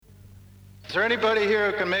Is there anybody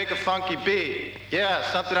here who can make a funky beat? Yeah,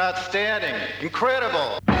 something outstanding,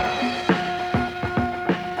 incredible.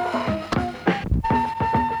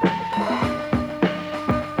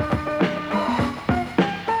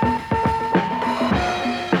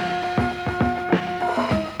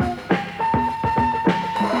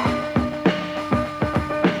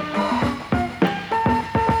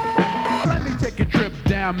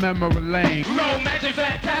 Memory lane. No magic,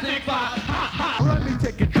 fantastic, fly, ha ha. Let me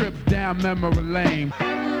take a trip down memory lane.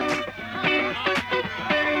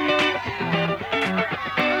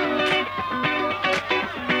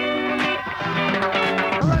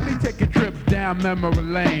 Let me take a trip down memory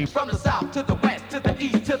lane. From the south to the west, to the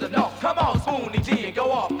east, to the north. Come on, Spoonie G, and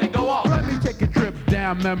go off, and go off. Let me take a trip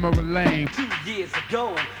down memory lane. 2 years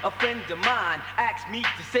ago, a friend of mine asked me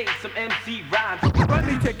to say some MC rhymes. Let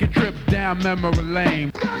me take a trip down memory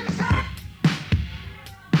lane.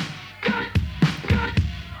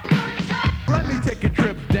 Let me take a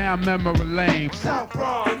trip down memory lane. South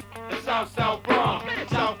Bronx, the South Bronx,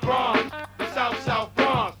 South Bronx, the South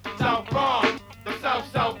Bronx, South Bronx, the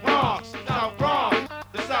South Bronx, South Bronx,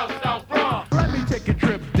 the South Bronx. Let me take a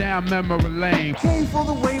trip down memory lane. Came for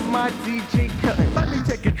the way my DJ cutting. Let me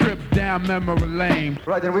take a trip down memory lane.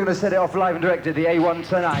 Right then, we're going to set it off live and direct at the A1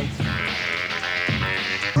 tonight.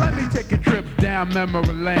 Let me take a trip down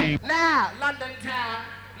memory lane. Now, London town,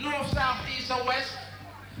 north, south, east, or west.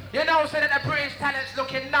 You know, say that the British talent's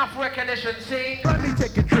looking enough recognition, see? Let me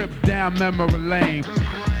take a trip down memory lane.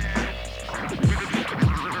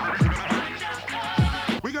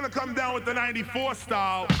 We're gonna come down with the 94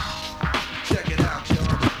 style. Check it out,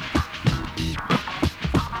 y'all.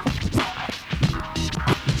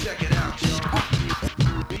 Check it out, y'all.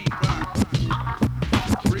 Beat rock.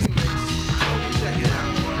 Remix. Check it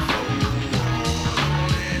out.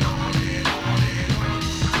 On and on and on and on.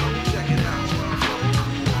 Check it out, y'all.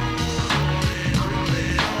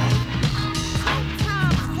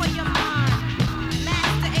 Sometimes for your mind,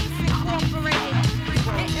 Master Ace Incorporated,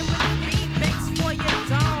 hitting with the beat mix for your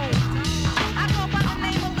dome. I go by the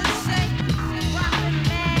name of Lachey, rockin'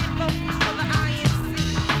 mad vocals for the INC,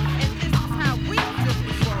 and this is how we do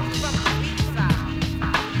it from the beat side.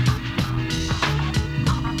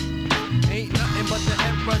 Ain't nothing but the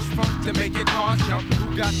head rush funk to make your car jump. Who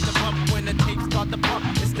got the bump when the tape start to pump?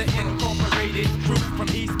 It's the incorporated group from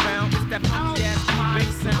eastbound. It's that funky ass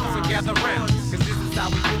bass sound. So gather round, cause this is how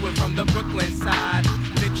we do it from the Brooklyn side.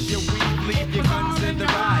 Fix your weed, leave your guns in the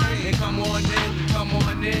ride. And come on in, come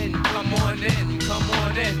on in, come on in, come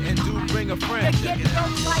on in, and do bring a friend. You get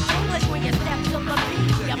ropes like English when you step to the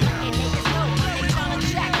beat. You're letting niggas know they tryna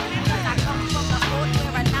check. Cause I come from the hood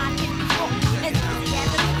where a 9 hit before. As easy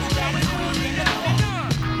as a nickel back swing in the court.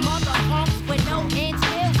 Mother punks with no inch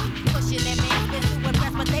heels. Pushing them in to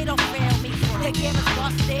impress, but they don't fail me. The gear is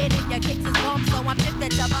busted and your kicks is bumped. So I'm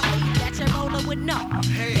tempted to believe that you're rolling with no.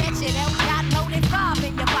 Bet you don't got loaded 5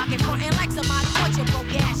 in your pocket. Frontin' like somebody want you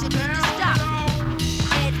broke ass. You need to stop.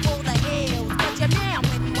 Head for the hills. But you're now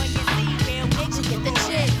when you see real niggas, you get the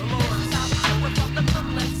chill. This is how we do it from the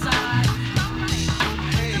Brooklyn side.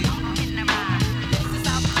 In the ride. This is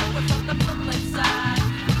how we do it from the Brooklyn side.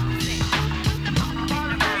 This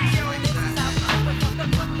is how we do it from the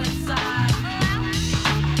Brooklyn side.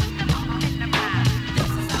 In the ride.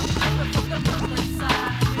 This is how we do it from the Brooklyn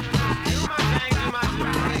side.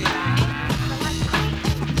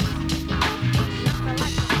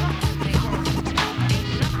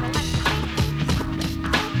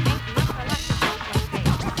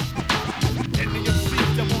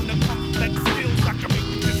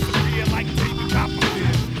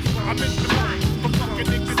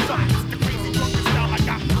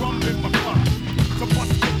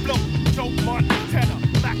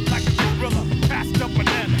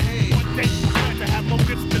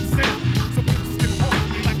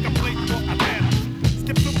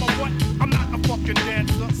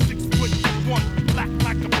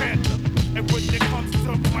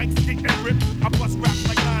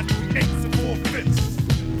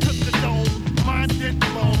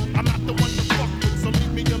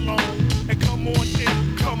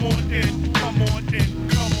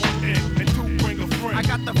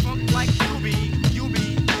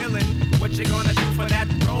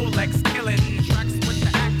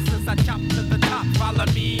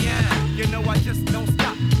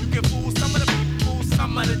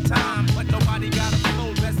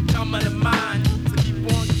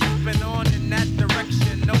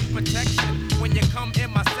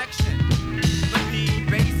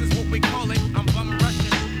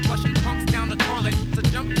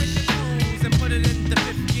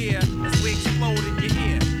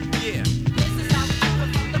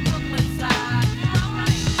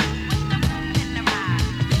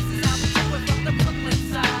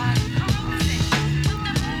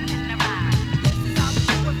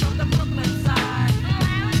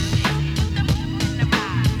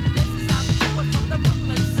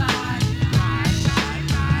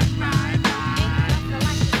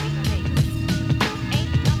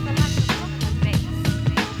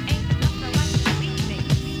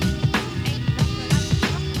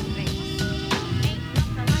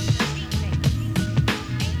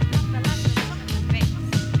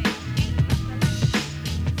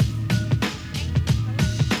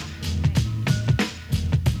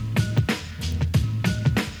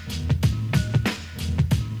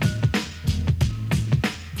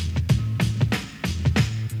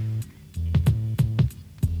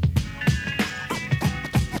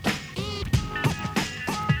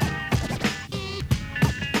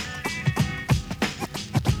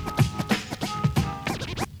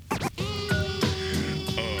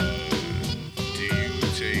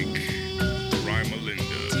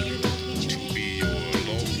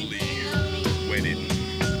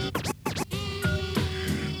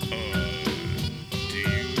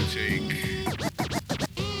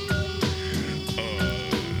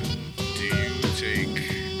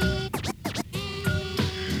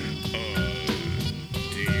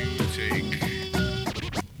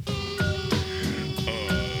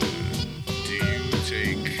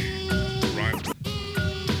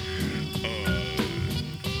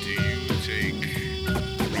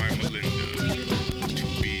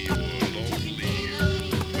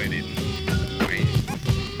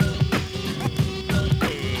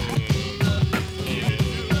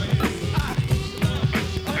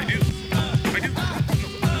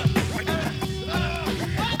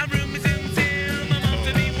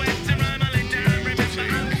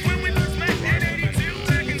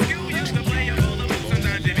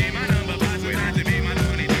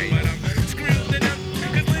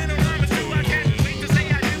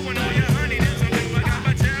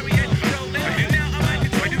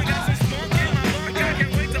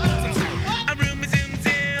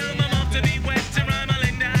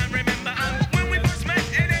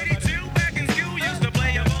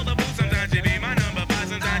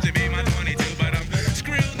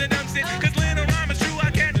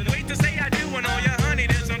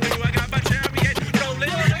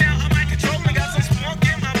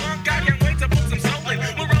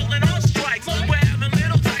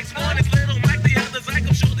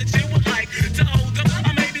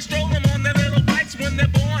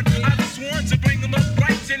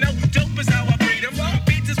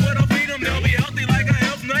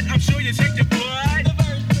 you shake your butt.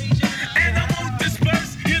 And I won't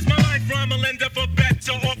disperse. Here's my life from Melinda for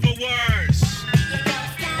better or for worse.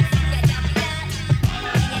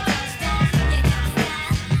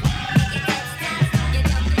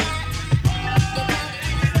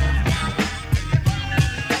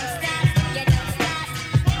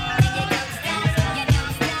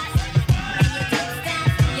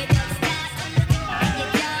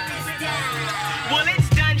 Well, it's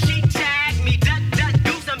done. She tagged me. Duck, duck,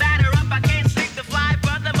 do some batter up. I can't sleep. The fly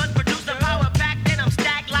brother must produce a power pack. Then I'm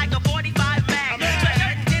stacked like a 45 mag.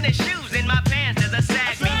 Sweatshirt and tennis shoes in my pants as I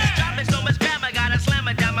sag me. Dropping so much spam, I gotta slam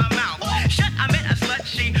it down my mouth. Shut, I met a slut.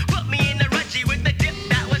 She put me in the rutchy with the dip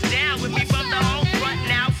that was down with me from the home front.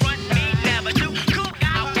 Now front me never too cool.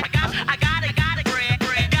 I got it,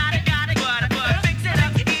 bread, got it, butter, fix it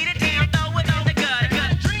up, eat it down, throw it on the gut,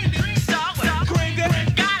 salt,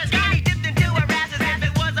 got us, dipped into her asses. If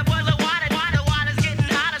it was a boil of water's getting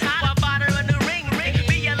hot as hot. Butter in the ring,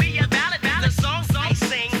 be a ballad, the song,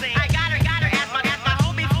 sing. I got her, ask my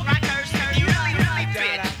home before I curse her. You really,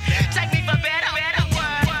 bitch. Take me for better,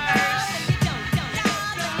 worse.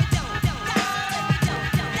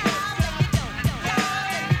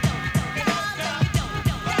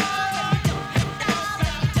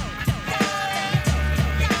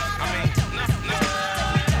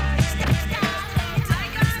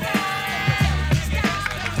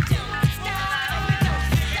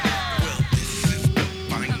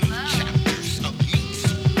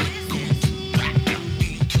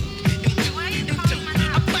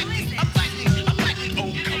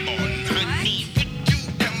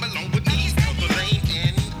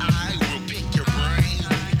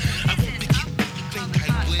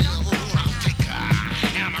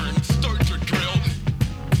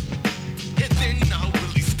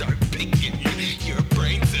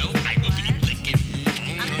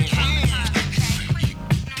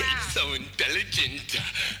 So intelligent.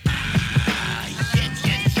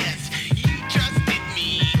 Yes. You trusted me.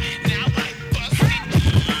 Now I busted me.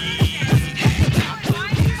 Now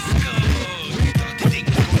police code. Thought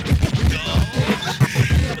things would go.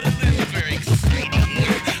 Well, this is very exciting.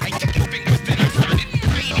 I took your fingers, then I started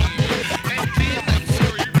biting. And then I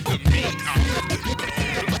swerved the meat off the bone. You looked up at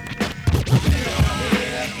me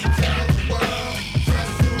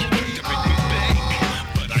back,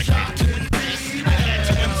 but I had to impress. I had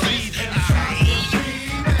to impress.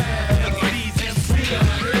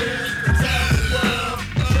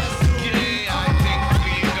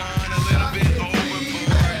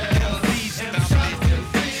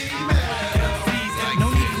 No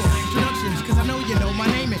need for introductions, cause I know you know my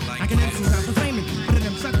name. I can MC rhyme for faming, but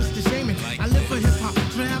them suckers to shaming. I live for hip hop,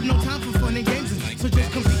 so I have no time for fun and games. So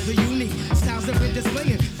just complete the unique styles that we're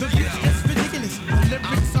displaying. The beats that's ridiculous, the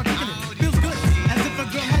lyrics are kicking it. Feels good, as if a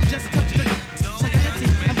girl had just touched it. Like a Etsy,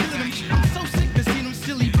 I'm feeling them. I'm so sick to see them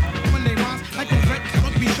silly when they rhyme like a red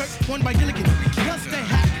rugby shirt worn by Gilligan. Plus they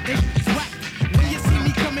hat, they whack. When you see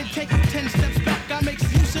me come and take 10 steps back, I make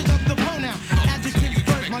usage of the pronoun. Adjectives,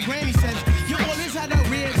 words, my granny says. You always had a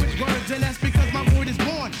read with words, and that's because my word is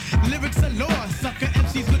born. Lyrics are law, sucker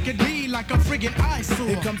MCs look at me like a friggin' eyesore.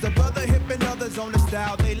 Here comes the brother hip and others on the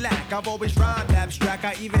style they lack. I've always rhymed abstract.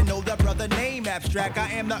 I even know that brother name abstract. I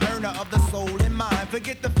am the earner of the soul and mind.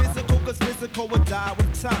 Forget the physical, cause physical will die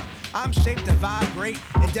with time. I'm shaped to vibrate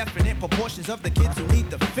in definite proportions of the kids who need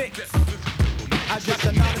the fix. I drop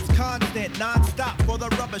the knowledge constant, non-stop for the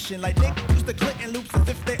rubbishing. Like Nick used to Clinton loops as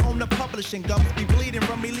if they own the publishing. Gums be bleeding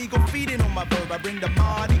from illegal feeding on my verb. I bring the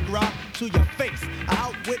Mardi Gras to your face. I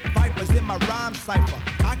outwit vipers in my rhyme cipher.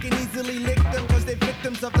 I can easily lick them cause they're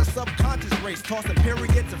victims of the subconscious race. Tossing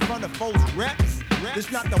periods in front of foes' reps.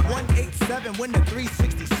 It's not the 187 when the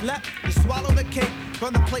 360 slept. You swallow the cake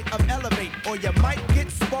from the plate of elevate, or you might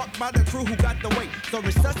get sparked by the crew who got the weight. So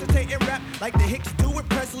resuscitating rap like the Hicks do with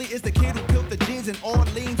Presley is the kid who killed the jeans and all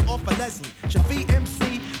leans off of Leslie. Shafi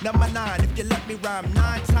MC number 9. If you let me rhyme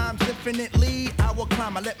 9 times infinitely, I will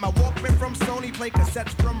climb. I let my Walkman from Sony play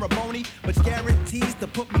cassettes from Raboni, which guarantees to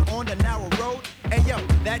put me on the narrow road. And yo,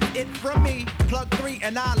 that's it from me. Plug 3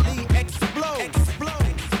 and Ali explode. Explode.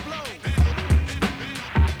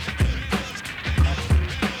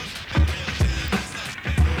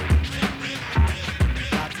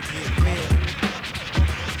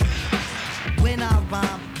 When I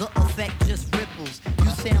rhyme, the effect just ripples.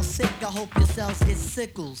 You sound sick, I hope your cells get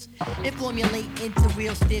sickles. It formulate into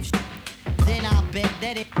real stiff then I'll bet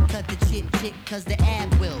that it cut the chick, cause the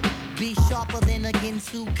ad will be sharper than a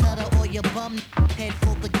Ginsu cutter or your bum head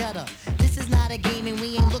for the gutter. This is not a game and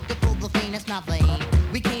we ain't looking for the fame, that's not the aim.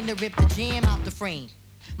 We came to rip the jam out the frame.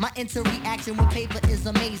 My interaction with paper is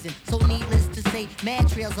amazing. So needless to say, mad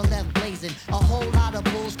trails are left blazing. A whole lot of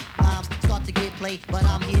bullshit rhymes play, but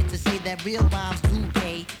I'm here to say that real rhymes do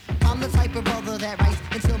pay. I'm the type of brother that writes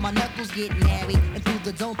until my knuckles get married, and through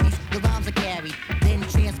the don't piece, the rhymes are carried, then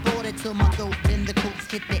transported to my throat, then the coats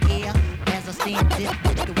hit the air as I stand dip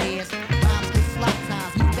with the wares. Rhymes get slot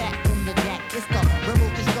times, move back from the jack. It's the verbal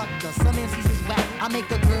constructor. Some MCs is whack. I make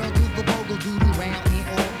a girl do the bogle doodle round and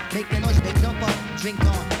all, make an usher they jump up, drink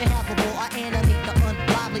on, and have a ball. I animate the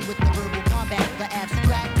unlively with the verbal combat, the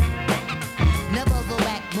abstract. Never the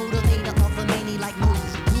whack motivator of the many like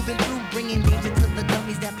Moses, moving through, bringing danger to the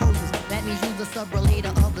dummies that poses. That means you the sub-relator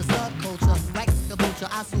of the subculture, like the vulture.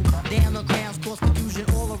 I swoop down the grounds, cause confusion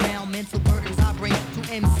all around. Mental burdens I bring to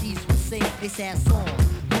MCs who sing a sad song.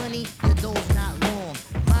 Money, your door's not long.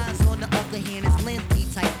 Mine's on the other hand is lengthy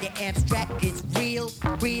type. The abstract is real.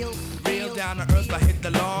 Real down to earth, I hit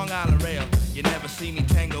the Long Island rail. You never see me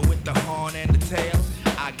tangle with the horn and the tail.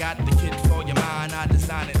 I got the kid for your mind, I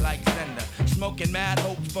design it like Zender. Smoking mad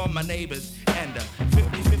hope for my neighbors and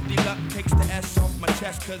 50-50 luck takes the S off my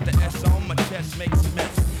chest, cause the S on my chest makes a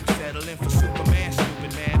mess. Settle in for Superman,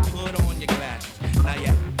 stupid man, put on your glasses. Now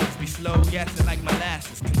yeah, let's be slow gassing like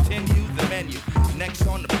molasses. Continue the menu, next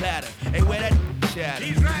on the platter. Hey, where that shadow?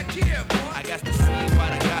 He's right here, boy. I got to see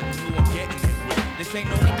what I got and who I'm getting it with. This ain't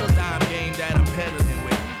no nickel dime game that I'm peddling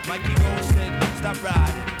with. Mikey Gold said, stop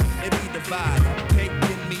riding, it be divided.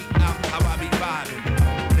 Taking me out how I be vibing.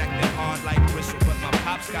 Acting hard like bristle, but my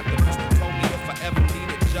pops got the pistol. Told me if I ever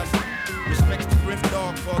needed justice. Respects the Griff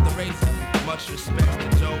Dog for the razor. Much respect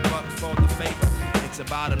to Joe Buck for the favor. It's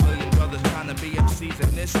about 1 million brothers trying to be MCs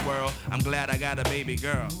in this world. I'm glad I got a baby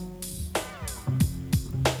girl.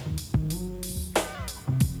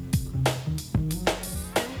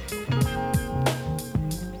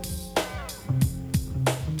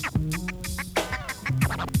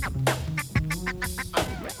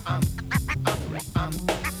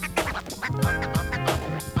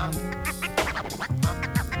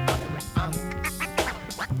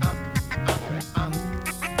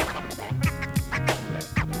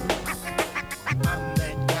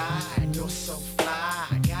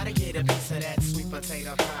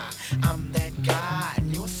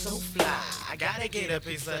 A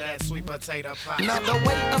piece of that sweet potato pie. Now the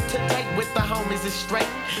way up to date with the homies is straight.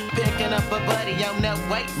 Picking up a buddy on that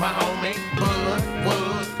way, my homie.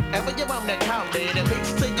 Wood, ever you wanna call it. A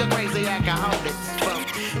mix to your crazy alcoholics. From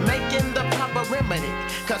making the proper remedy.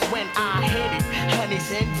 Cause when I hit it, honey's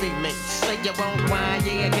envy me. Say you won't wine,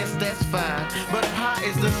 yeah, I guess that's fine. But pie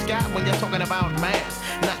is the sky when you're talking about mass.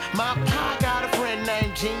 Now my pie got a friend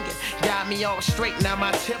named Genius. Got me all straight, now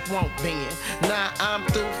my tip won't bend. Now I'm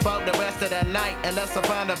through for the rest of the night. Unless I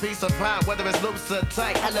find a piece of pie, whether it's loose or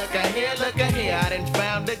tight. I look here, I done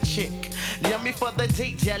found a chick. Yummy for the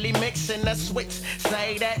tea, jelly mix and the switch.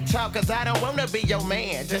 Say that talk, cause I don't wanna be your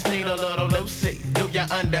man. Just need a little Lucy, do you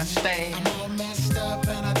understand? I'm all messed up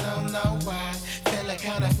and I don't know why. Feeling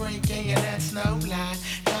kinda freaky and that's no lie.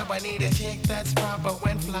 Now I need a chick that's proper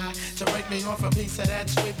when fly. To break me off a piece of that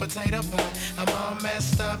sweet potato pie. I'm all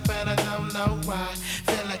messed up and I don't know why.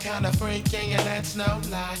 Feeling kinda freaky and that's no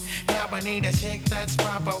lie. Now I need a chick that's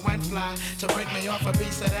proper when fly. To break me off a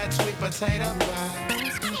piece of that sweet potato pie.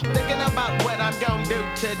 Thinking about what I'm gonna do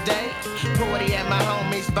today. Party at my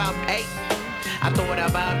homies about 8. I thought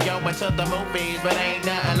about going to the movies, but ain't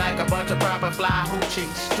nothing like a bunch of proper fly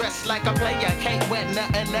hoochies. Dressed like a player, can't wear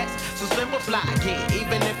nothing less. So simple fly, yeah,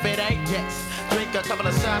 even if it ain't yes. Drink a couple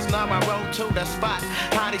of shots, now I roll to the spot.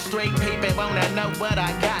 How these straight people wanna know what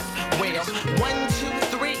I got? Well, 1,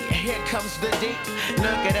 2, 3, here comes the D.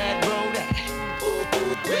 Look at that booty.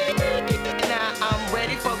 Now I'm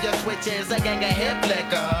ready for your switches, a gang of hip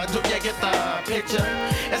liquor. Do you get the picture?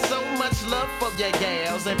 And so much love for your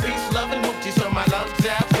gals, and peace, love, and hoochies for my love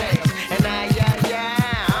down gals. And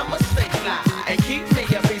I'ma stay fly and keep me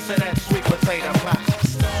a piece of that sweet potato pie.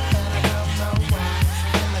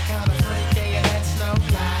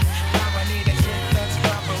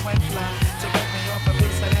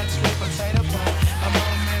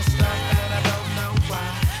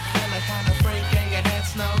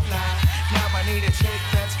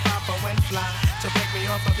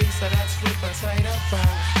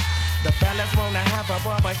 The fellas wanna have a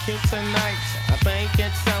barbecue tonight. I think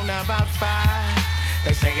it's on about 5.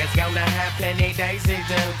 They say it's gonna have plenty Daisy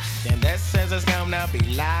Dukes, and that says it's gonna be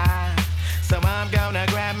live. So I'm gonna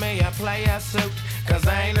grab me a player suit, cause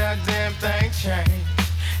ain't a damn thing changed.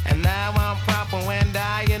 And now I'm proper when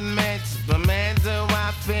dying mates, but man do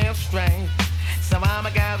I feel strange. So I'ma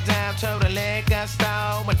go down to the liquor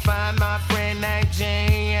store and find my friend named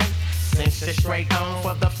Jean. Since it's straight on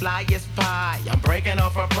for the flyest pie, I'm breaking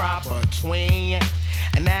off a proper twin.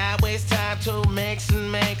 And now it's time to mix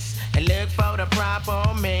and look for the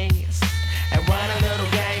proper mix. And what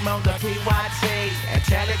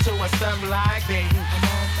something like this. I'm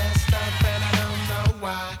all messed up and I don't know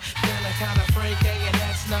why. Feeling kinda freaky and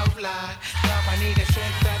that's no lie. Love, I need a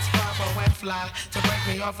chick that's proper and fly to break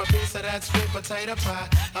me off a piece of that sweet potato pie.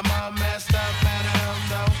 I'm all messed up and I don't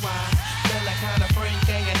know why. Feeling kinda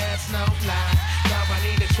freaky and that's no lie. Love, I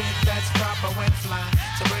need a chick that's proper and fly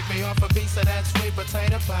to break me off a piece of that sweet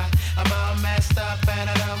potato pie. I'm all messed up and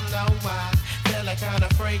I don't know why. Feeling kinda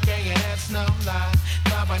freaky and that's no lie.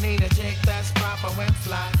 Love, I need a chick that's proper and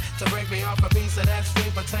fly to break me off a piece of that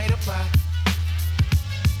sweet potato pie.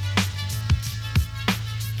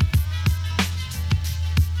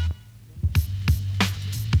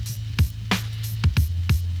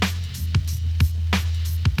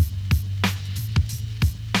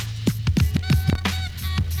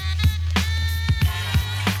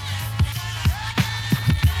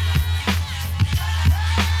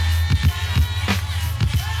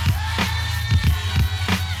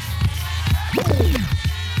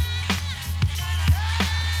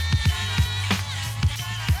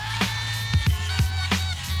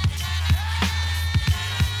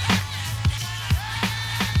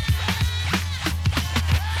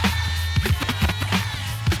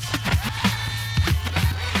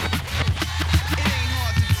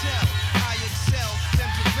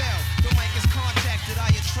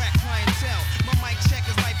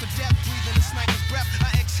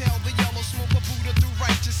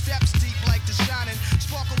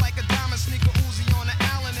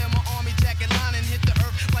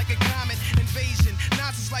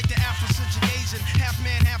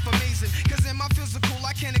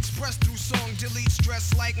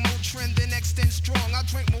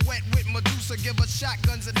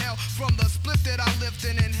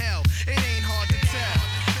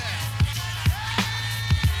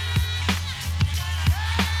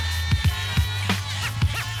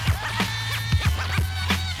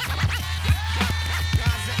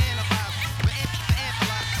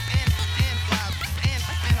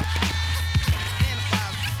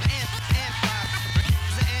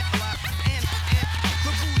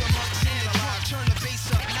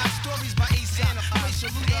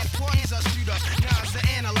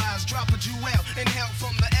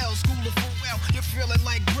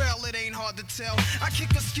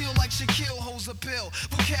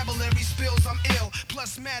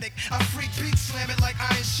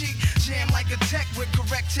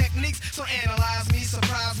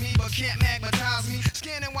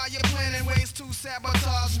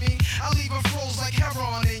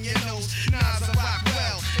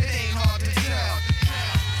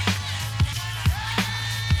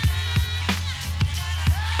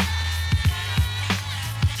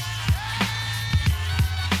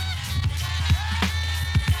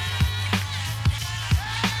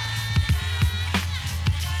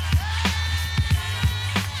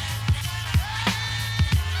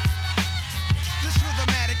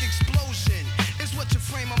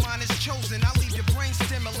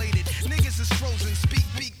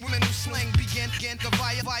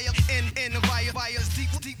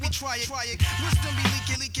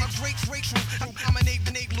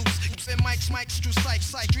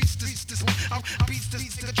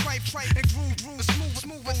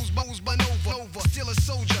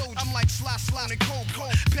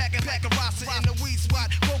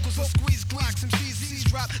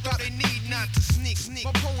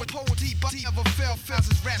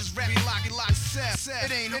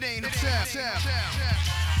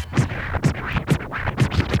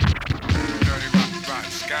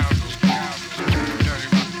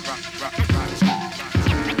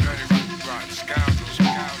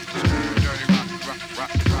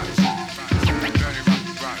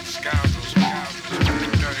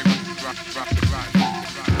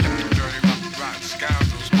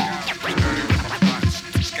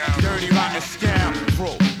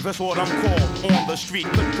 That's what I'm called on the street.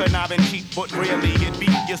 Could connive and cheat, but really it be.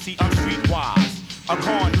 You see, I'm streetwise. A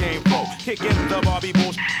con game pro, kicking the Barbie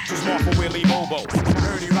bull, too smart for Willie Bobo.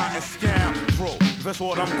 Dirty rotten scam pro. That's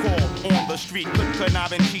what I'm called on the street. Could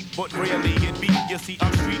connive and cheat, but really it be. You see,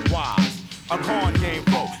 I'm streetwise. A con game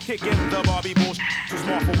pro, kicking the Barbie bull, too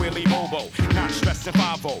smart for Willie Bobo. Not stressing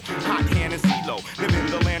 5-0, hot hand and CeeLo. Live in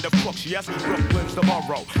the land of crooks, yes, Brooklyn's the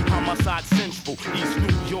borough. Homicide central, East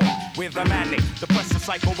New York. With a manic, depressive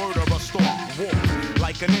psycho murderer stalk. Walk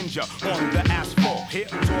like a ninja on the asphalt. Here,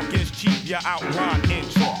 talk is cheap, you outline in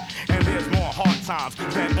chalk. And there's more hard times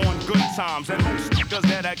than on good times. And most niggas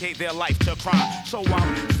dedicate their life to crime. So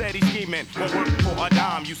I'm steady scheming, won't work for a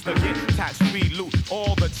dime. Used to get tax-free loot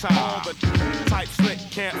all the time. Type slick,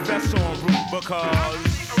 can't vest on route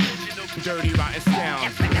because dirty rotten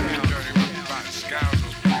sound. Dirty rotten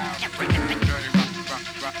scoundrels. Dirty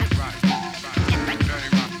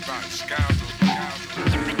rotten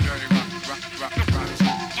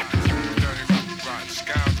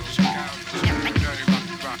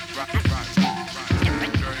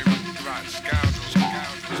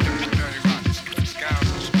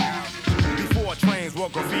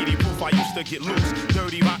to get loose.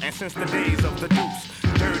 Dirty, rotten since the days of the deuce.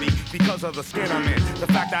 Dirty because of the skin I'm in. The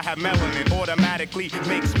fact I have melanin automatically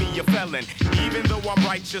makes me a felon. Even though I'm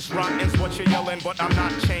righteous, rotten's what you're yelling, but I'm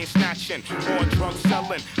not chain snatching or drug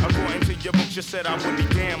selling. According to your book, you said I would be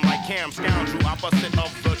damned like Cam, scoundrel, opposite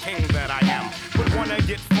of the king that I am. But wanna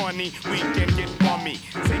get funny, we can get bummy.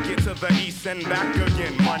 Take it to the east and back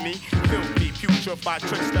again, money. Filthy, putrefied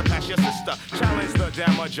trickster, pass your sister. Challenge the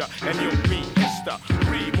damager, and you'll be hister.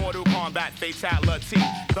 Read Mortal Kombat fatality.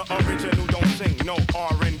 The original don't sing, no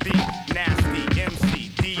R&B. Nasty MC,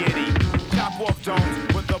 deity. Chop off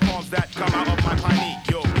domes with the palms that come out of my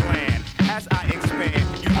pineal gland. As I expand,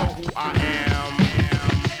 you know who I am.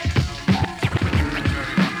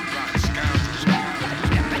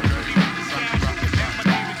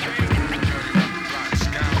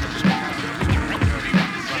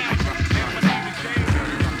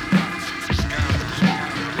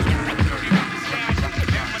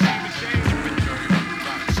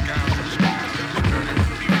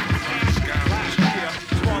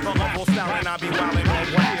 I be wildin'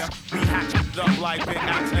 on wax. We hatched up like big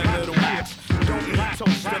axe and little axe. Don't need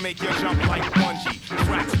toast to make you jump like bungee.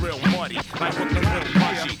 Tracks real muddy, like with the real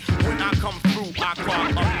mushy. When I come through, I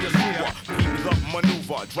clog up your sewer. Keep the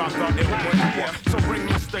maneuver, drop the ill maneuver. So bring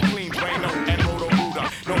Mr. Clean Drainer and Roto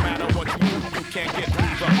Rooter. No matter what you do, you can't get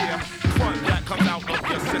through the here. Fun that comes out of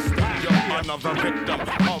your system. You're another victim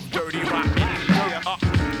of dirty rotten. Dirt up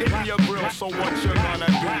in your grill, so what you gonna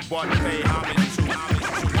do but pay homage to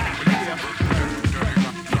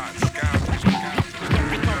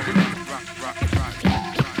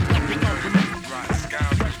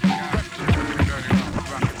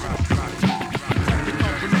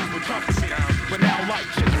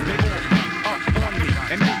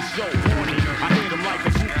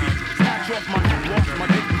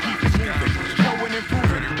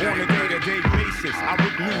I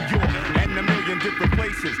with New York and a million different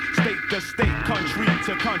places, state to state, country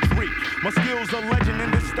to country. My skills are legend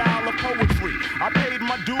in this style of poetry. I paid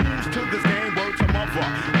my dues to this game, word to mother.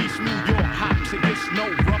 East New York hops, it gets no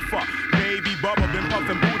rougher. Baby Bubba been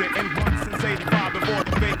puffin' Buddha and run since 85 before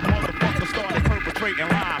the fake motherfucker started perpetrating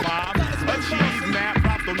live. Achieve now,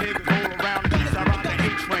 prop the niggas roll around these. I ride the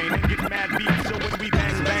A-train and get mad beats. So when we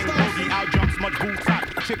bang bang boogie, out jumps much boots hot.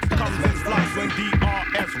 Chicks comes and flies when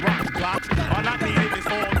DRS rocks blocks. Are not needed, it's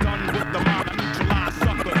all done with the mind. I neutralize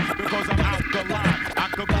suckers because I'm out the line. I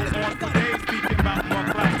could go on for days speaking about my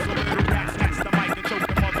class. So little rats snatch the mic and choke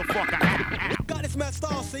the motherfucker. Got this mad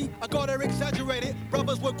style, see? I got her exaggerated.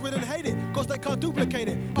 Brothers will grin and hate it, cause they can't duplicate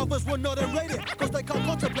it. Others will not rate it, cause they can't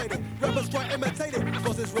contemplate it. Rappers try to imitate it,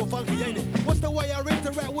 cause it's real funky, ain't it? What's the way I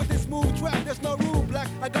interact with this smooth track? There's no rule, black.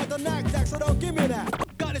 I got the knack, so don't give me that.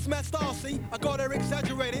 Got this mad style, see? I got her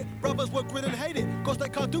exaggerated. Brothers will grin and hate it, cause they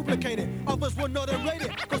can't duplicate it. Others will not rate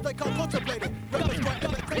it, cause they can't contemplate it. Rappers try to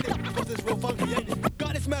imitate it, cause it's real funky, ain't it?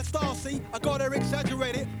 Got this mad style, see? I got her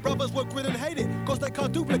exaggerated. Brothers will grin and hate it, cause they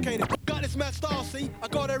can't duplicate it. Got this mad style, see? I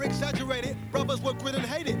got her exaggerated. Brothers will grin and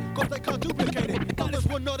hate it, cause they can't duplicate it. Others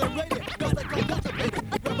will not rate it, cause they can't contemplate it.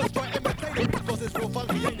 Rappers try to imitate it, cause it's real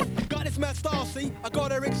funky, ain't it? Got this mad style, see? I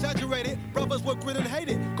got her exaggerated. Brothers will grin and hate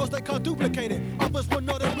it, cause they can't duplicate it. Others will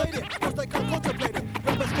not rate it, cause they can't contemplate it.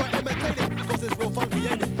 Rappers try to imitate it, cause it's real funky,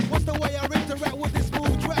 ain't it? What's the way I interact with this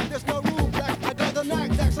smooth track? There's no rule, black. I got the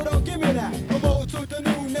knack, so don't give me that. From old to the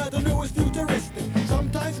new, now the new is futuristic.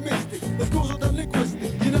 Sometimes mystic, the schools of the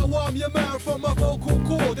linguistic. You know I'm your man from my vocal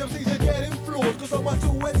cord. Them things are getting flawed, cause I'm a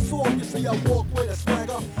two-edged sword. You see I walk with a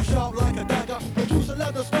swagger, sharp like a dagger. Produce a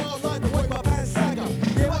leather style like the way my pants sagger.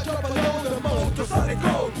 Yeah, I drop a load of the motor-sonic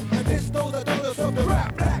code. And this knows the dollars of the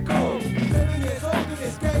rap black hole. 7 years old in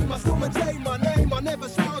this game, I still maintain my name. I never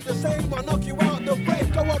sound the same, I knock you out the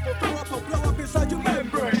brain. Go up and blow up inside your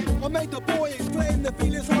membrane. I made the boy exclaim, the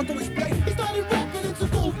feeling's hard to explain. He started rapping into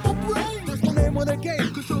gold for brain. That's the name of the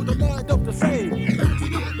game, control the mind of the same. I'm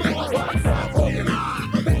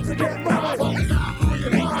back to get mine.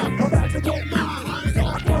 I'm back to get mine.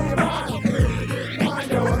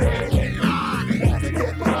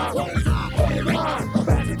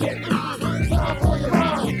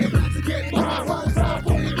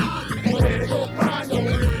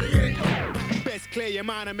 Clear your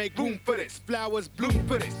mind and make room for this. Flowers bloom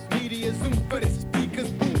for this. Media zoom for this.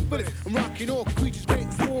 Speakers boom for this. I'm rocking all creatures great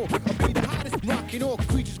and small. I'll be the hottest. Rocking all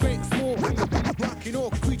creatures great and small. Rocking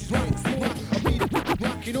all creatures great and small. I'll be the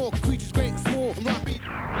rocking all creatures great and small. I'm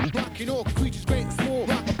rocking all creatures great and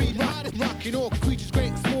small. I'll be the hottest. Rocking all creatures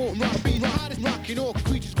great and small. I'll be the hottest. Rocking all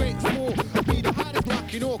creatures great and small. I'll be the hottest.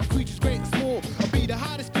 Rocking all creatures great and small. I'll be the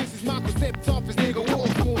hottest. Kisses Michael stepped off his nigga. Walk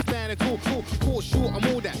small, standing tall, for sure. I'm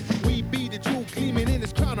all that. We be the jewel gleaming in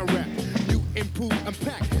this crown of rap. New improve and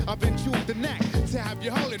pack. I've been chewed the if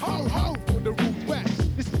you're holding ho for the root rap.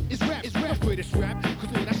 It's rap for this rap.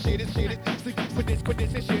 Cause all that shit is stick for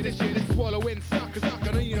this and shit is swallowing suckers.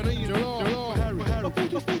 I need it all. I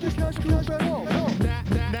just cash at all.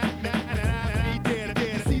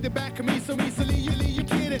 See the back of me so easily, you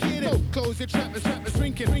get it. Oh, close your trap and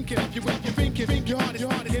drinking. If you think your heart is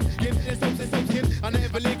I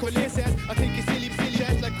never lick or less ass. I think it's silly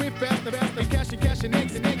ass like quick fast, the best, and cash and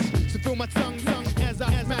X. So fill my tongue as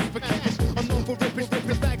I mass for cash. I'm known for ripping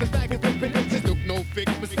bag and ripping. Look, no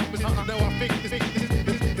fix, no I fix this.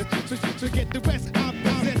 So get the rest, I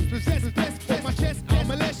possess best for my chest. I'm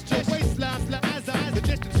molest your waistline as I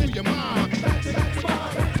suggest it to your mind. Back to get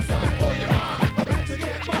more, one time for your mind. Back to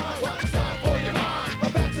get more, one time for your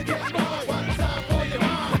mind. Back to get more, one time for your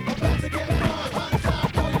mind. Back to get more, one time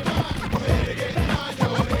for your mind. Here to get mine, yo,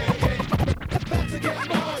 here to get. Back to get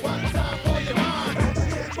more, one time for your mind. Back to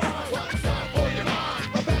get more, one time for your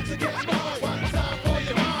mind. Back to get more, one time for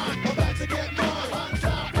your mind. Back to get more, one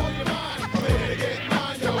time for your mind. Here to get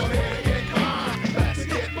mine, yo, here to get mine. Back to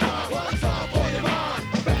get more, one time for your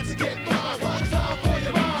mind. Back to get more, one time for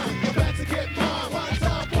your mind. Back to get more, one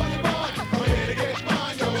time for your mind. Here to get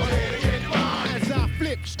mine, yo, here to get mine. As I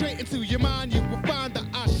flip straight into your mind, you will find that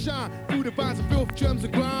I shine through the vines of filth, germs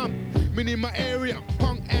and grime. Men in my area,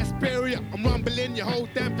 punk ass barrier. I'm rumbling your whole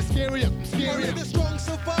damn hysteria. I'm scary. Only the strong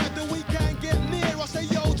survive, the weak can't get near. I say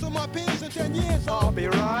yo to my peers in 10 years. I'll be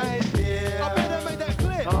right here. I better make that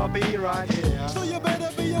clear. I'll be right here. So you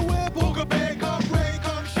better be aware, Booger Bear, come rain,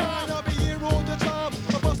 come shine. I'll be here all the time.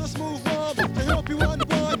 I bust a smooth rhyme to help you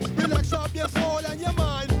unwind. Relax up your soul and your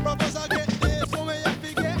mind. Brothers, I get this, so may I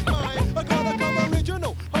forget mine. I gotta come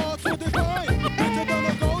original, hard to define. Better than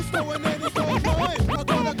a ghost, knowing any goes mine. I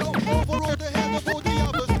gotta go over all the head of all the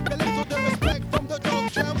others. Collect the respect from the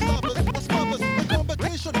dog jam lovers. I smothers the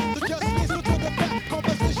competition, the just listen to the back.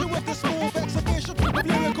 Competition with the smooth exhibition. Of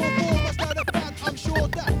lyrical form, I stand a fact. I'm sure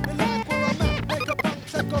that in life where I'm at, make a bunk,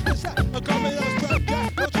 take off his hat. I come in as rap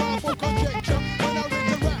cat, no time for conjecture. When I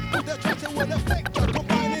interact with the tracks, it will affect you.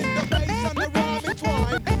 Combining the bass and the rhyme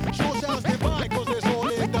entwine. Sure sounds divine, cause it's all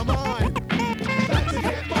in the mind. Back to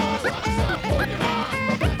get more, one time for your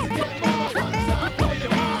mind. Back to get more, one time for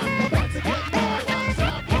your mind. Back to get more, one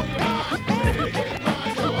time for your mind. Here to get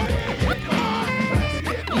mine, yo, here to get mine. Back to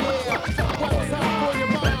get more, one time for your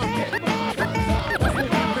mind. Back to get more, one time for your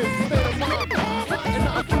mind. State of mind, and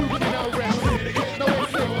I'm through in our rap. No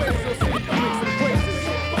expectations, so city mix and praises.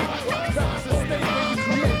 That's the state where you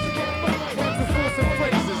create. Words of force and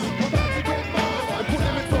phrases. And put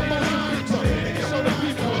them into a motion picture. Show the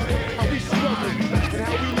people how we struggle and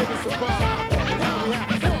how we live and survive. And how we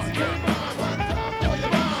have fun.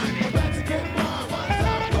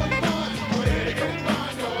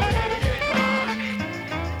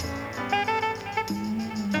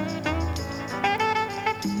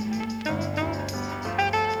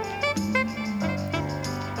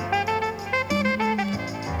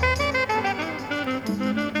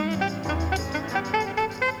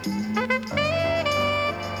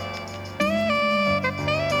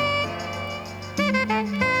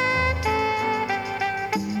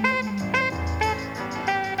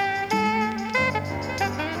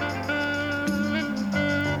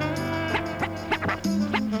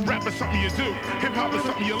 Rap is something you do. Hip hop is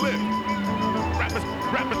something you live. Rap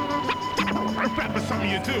is something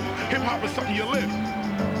you do. Hip hop is something you live.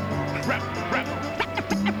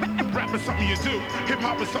 Rap is something you do. Hip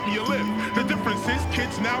hop is something you live. The difference is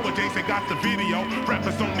kids nowadays, they got the video.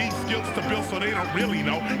 Rappers don't need skills to build, so they don't really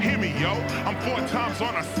know. Hear me, yo. I'm 4 times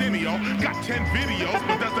on Arsenio. Got 10 videos,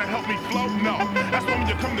 but does that help me flow? No. That's why when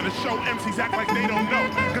you come to the show, MCs act like they don't know.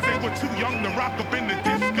 Cause they were too young to rock up in the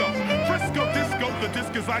disco. Frisco disco, the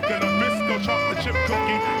disc is like an Nabisco chocolate chip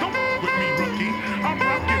cookie. Don't with me, rookie. I'm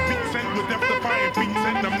rocking beats and with death-defying beats,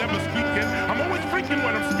 and I'm never squeaking. I'm always freaking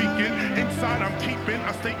when I'm speaking. Inside I'm keeping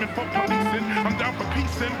a statement for policing. I'm down for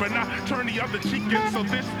piecing, but not turn the other cheek in. So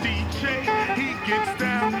this DJ, he gets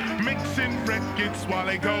down, mixing records while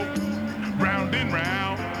they go round and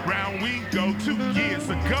round. Round we go. 2 years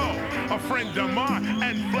ago, a friend of mine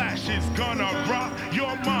and Flash is gonna rock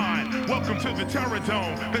your mind. Welcome to the Terror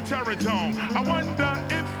Dome, the Terror Dome. I wonder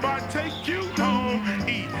if I take you home.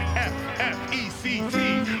 EFFECT,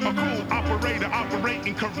 a cool operator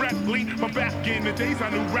operating correctly. But back in the days, I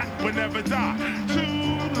knew rap would never die.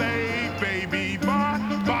 Too late, baby, bye.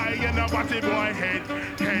 And a body boy head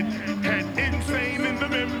insane in the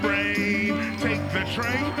membrane. Take the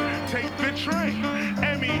train,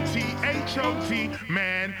 METHOT,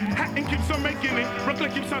 Manhattan keeps on making it,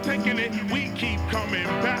 Brooklyn keeps on taking it. We keep coming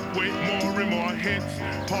back with more and more hits.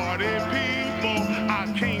 Party people, I I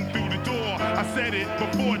came through the door. I said it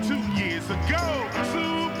before 2 years ago.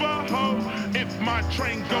 Super ho. If my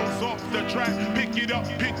train goes off the track, pick it up,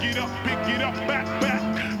 pick it up, pick it up, back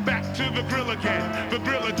to the grill again,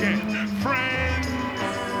 friends.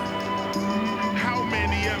 How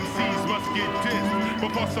many MCs must get dissed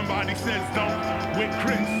before somebody says don't with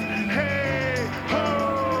Chris? Hey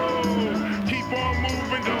ho, keep on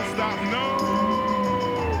moving, don't stop,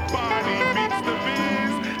 nobody beats the biz.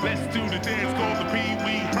 Let's do the dance called the Pee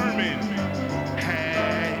Wee Herman.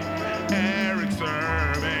 Hey, Eric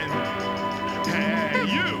Sermon. Hey,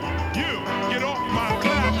 you, get off my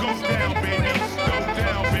cloud, go down, baby, go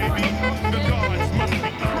down, baby. The gods must be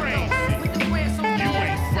crazy. You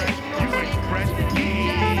ain't fresh,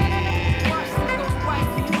 yeah.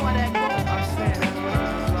 I'm saying that's what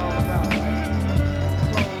this is all about,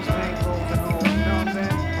 man. Clothes, bankrolls, and all, you know what I'm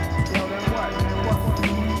saying? Yo, then what, man? What?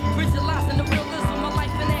 Visualizing the realism of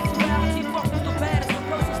life and actuality. Fuck with the baddest, the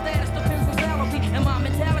personal status depends on salary. And my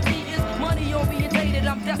mentality is money orientated.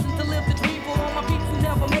 I'm destined to live the dream for all my people who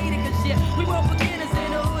never made it. Cause shit, we were beginners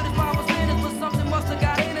in the hood as power spinners. But something must have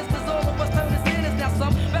got in us, cause all of us turn to sinners. Now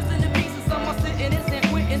some resting in peace and some are sitting in and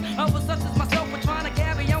quitting. Others such as myself are trying to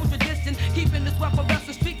carry on tradition. Keeping this weapon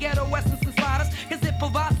wrestling street ghetto essence inside us. Cause it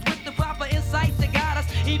provides us with the proper insight to guide us.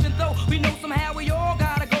 Even though we know somehow we all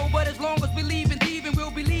gotta go. But as long as we leave and thieving,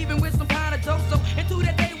 we'll be leaving with some kind of dough. So into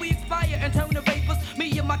that day we expire and turn to vapors.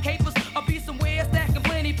 Me and my capers, I'll be somewhere stacking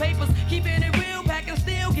plenty papers. Keeping it real, packing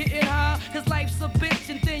still getting high. Cause life's a bitch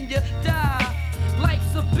and then you die.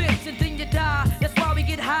 Life's a bitch and then you die. That's why we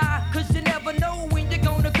get high. Cause you never know when you're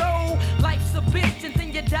gonna go. Life's a bitch and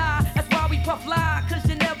then you die. That's why we puff lie. Cause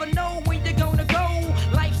you never know when you're gonna go.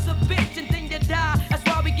 Life's a bitch and then you die. That's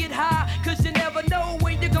why we get high. Cause you never know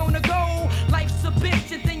when you're gonna go. Life's a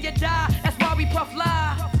bitch and then you die. That's why we puff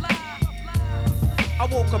lie. I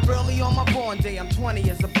woke up early on my born day. I'm 20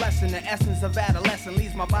 is a blessing. The essence of adolescence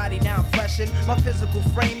leaves my body down freshened. My physical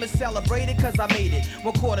frame is celebrated cause I made it.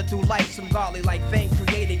 1/4 through life, some godly like thing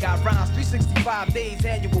created. Got rhymes 365 days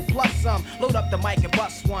annual plus some. Load up the mic and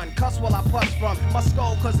bust one. Cuss while I puss from my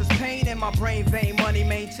skull cause it's pain in my brain vein. Money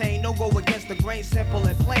maintain, no go against the grain, simple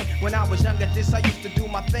and plain. When I was younger, this I used to do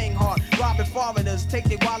my thing hard. Robbing foreigners, take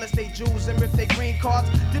their wallets, they jewels, and rip their green cards.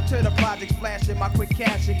 Dip to the projects, flashing my quick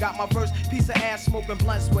cash and got my first piece of ass smoking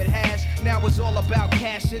blunts with hash. Now it's all about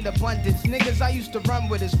cash in abundance. Niggas I used to run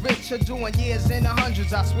with is rich, are doing years in the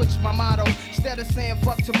hundreds. I switched my motto. Instead of saying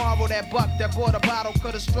fuck tomorrow, that buck that bought a bottle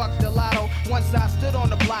could've struck the lotto. Once I stood on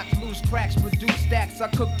the block, loose cracks, produced stacks. I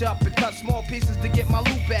cooked up and cut small pieces to get my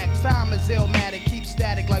loot back. Time is illmatic, keep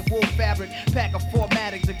static like wool fabric. Pack of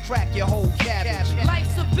 4-matics to crack your whole cabbage.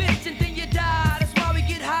 Life's a bitch and then you die. That's why we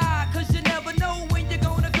get high. Cause you never know when you're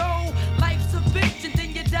gonna go. Life's a bitch and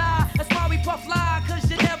then you die. That's why we puff lie. Cause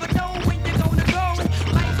you never know when you're gonna go.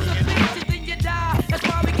 Life's a bitch and then you die. That's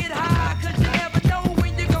why we get high. Cause you never know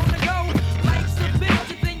when you're gonna go. Life's a bitch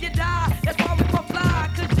and then you die. That's why we puff lie.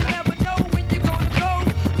 Cause you never know when you're gonna go.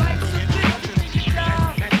 Life's a bitch and then you die.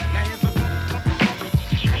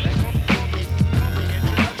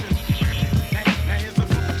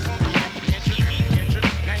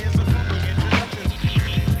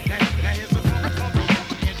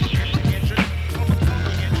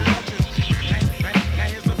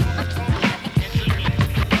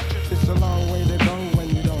 It's a long way to go when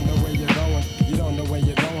you don't know where you're going. You don't know where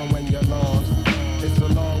you're going when you're lost. It's a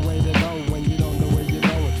long way to go when you don't know where you're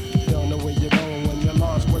going. You don't know where you're going when you're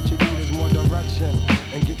lost. What you need is more direction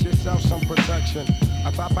and get yourself some protection.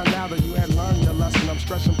 I thought by now that you had learned your lesson. I'm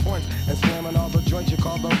stressing points and slamming all the joints you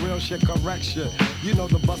call the real shit correct shit. You know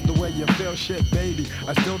the bust the way you feel shit, baby.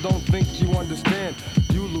 I still don't think you understand.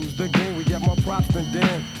 You lose the game, we get more props than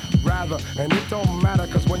Dan. Rather, and it don't matter,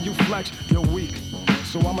 cause when you flex, you're weak.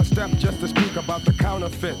 So I'ma step just to speak about the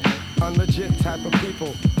counterfeit, unlegit type of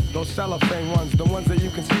people. Those cellophane ones, the ones that you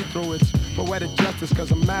can see through. It's poetic justice,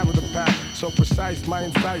 cause I'm mad with the pack. So precise, my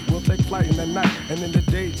insight will take flight in the night and in the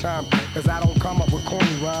daytime. Cause I don't come up with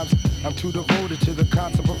corny rhymes. I'm too devoted to the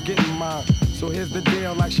concept of getting mine. So here's the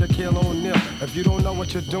deal, like Shaquille O'Neal. If you don't know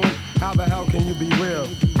what you're doing, how the hell can you be real?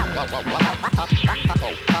 How far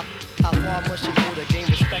must you go to gain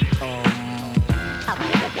respect? How far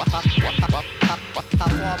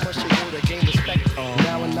must you go to gain respect?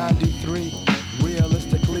 Now in 93,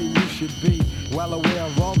 realistically you should be well aware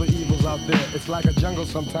of all the evils out there. It's like a jungle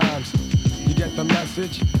sometimes. You get the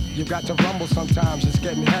message, you've got to rumble sometimes. It's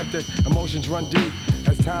getting hectic, emotions run deep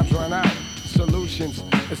as times run out. Solutions,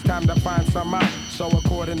 it's time to find some out. So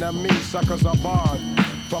according to me, suckers are barred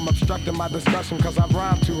from obstructing my discussion cause I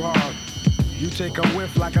rhyme too hard. You take a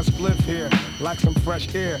whiff like a spliff here, like some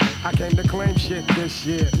fresh air. I came to claim shit this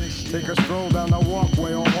year. Take a stroll down the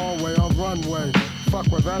walkway or hallway or runway. Fuck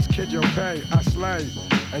with us, kid, you'll pay. I slay.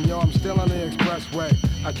 And yo, I'm still on the expressway.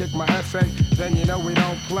 I kick my essay, then you know we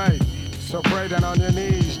don't play. So pray down on your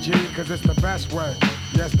knees, G, cause it's the best way.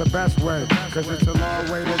 Yes, the best way. Cause it's a long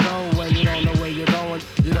way to go when you don't know where you're going.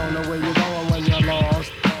 You don't know where you're going when you're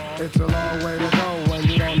lost. It's a long way to go when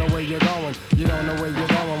you don't know where you're going. You don't know where you're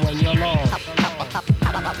going when you're lost. How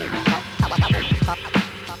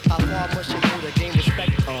far must you go to gain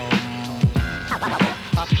respect? How far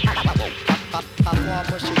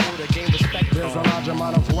must you go to gain respect? There's a large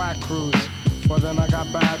amount of whack crews. For them I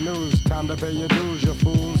got bad news. Time to pay your dues, you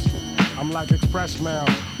fools. I'm like express mail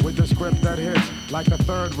with the script that hits like the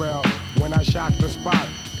third rail. When I shock the spot,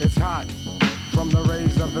 it's hot. From the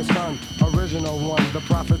rays of the sun, original one, the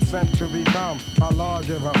prophet sent to become a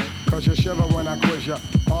lawgiver. Cause you shiver when I quiz you.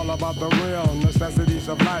 All about the real necessities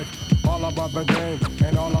of life. All about the game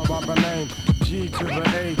and all about the name. G to the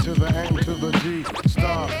A to the N to the G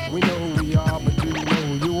star. We know who we are, but do you know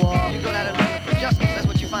who you are? You go down and look for justice, that's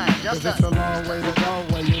what you find. Cause it's a long way to go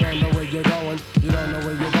when you don't know where you're going. You don't know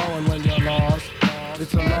where you're going when you're lost.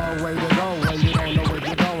 It's a long way to go when you don't know where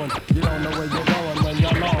you're going. You don't know where you're going when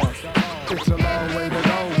you're lost. It's a long way to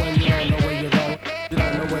go when you don't know where you're going. You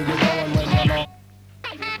don't know where you're going when you're lost.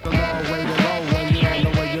 It's a long way to go when you don't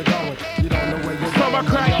know where you're going. You don't know where you're going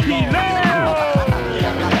when you're lost.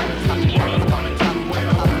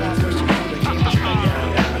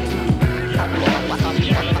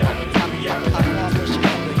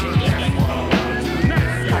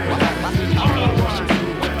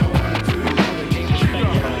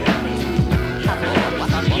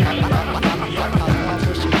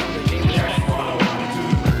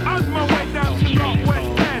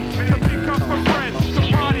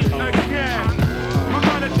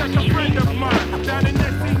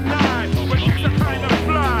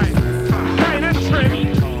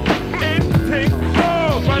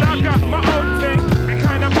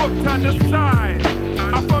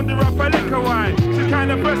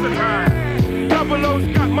 Versatile. Double O's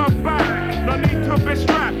got my back. No need to be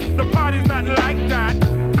strapped. The party's not like that.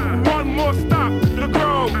 One more stop. The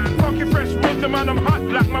Grove. Funky fresh rhythm and I'm hot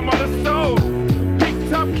like my mother's soul.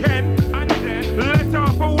 Picked up Ken and then let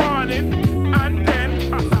off a warning and then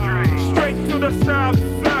straight to the South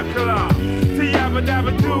Circular. To yabba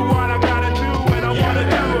dabba do what I gotta do when I wanna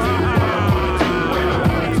do.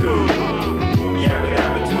 Yabba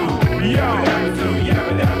dabba do. Yo.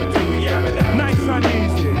 Nice and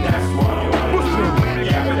easy. That's what I want to do.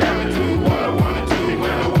 Yabba dabba do what I want to do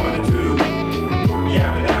when I want to do.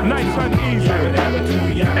 Yabba dabba. Nice and easy. Yabba dabba do.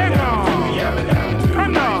 Yabba dabba do.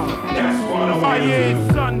 Come on. That's what I want to do. It's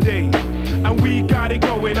Sunday and we got it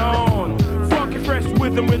going on. Funky fresh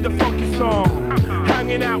rhythm with the funky song.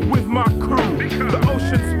 Hanging out with my crew, the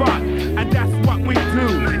ocean spot, and that's what we do.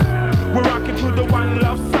 We're rocking to the One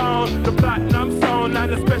Love sound, the platinum sound,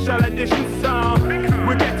 and the special edition sound.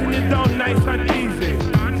 We're getting it done nice and easy.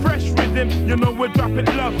 Fresh rhythm, you know we're dropping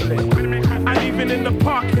lovely. And even in the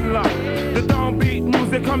parking lot, the downbeat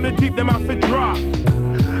music on the deep, them off a drop.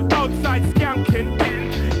 Outside skanking,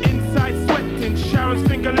 inside sweating, Sharon's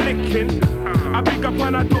finger licking. I pick up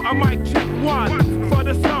and I do a mic check one for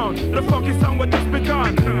the sound. The funky song was just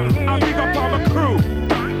begun. I pick up all my crew,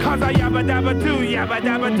 cause I yabba dabba do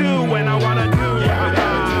when I wanna do. Yabba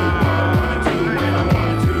dabba do when I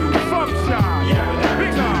wanna do. Function,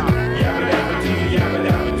 big up. Yabba dabba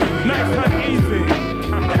do. Nice and easy.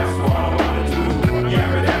 That's what I wanna do.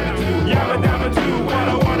 Yabba dabba do what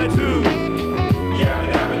I wanna do. Yabba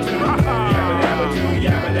dabba do.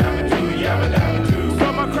 Yabba dabba do.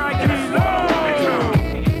 Summer cry kilo.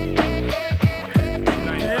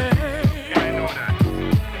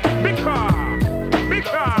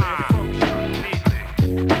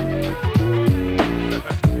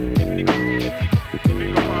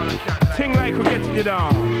 Ting like we getting it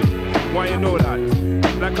on. Why you know that?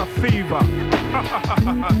 Like a fever.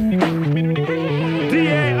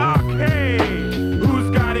 D-A-R-K. Who's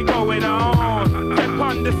got it going on? Step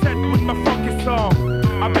on the set with my funky song.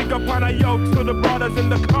 I pick up on a yoke to the brothers in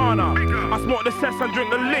the corner. I smoke the cess and drink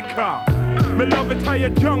the liquor. Me love it how you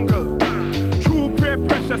jungle. True peer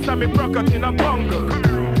pressure, so me broke out in a bungle.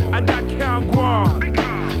 And that can't go on.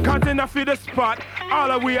 Cause in a feed the spot,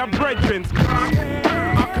 all of we are brethren.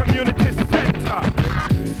 Our community center.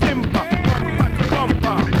 Simba,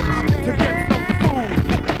 bumper, to get some food.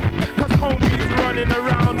 Cause homies running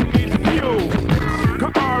around need fuel.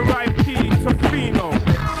 Cause R.I.P. to Fino,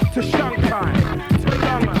 to Shanghai, to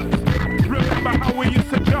Longers. Remember how we used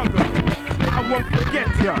to juggle? I won't forget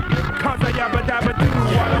ya. Cause I yabba dabba do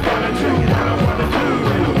what I wanna do.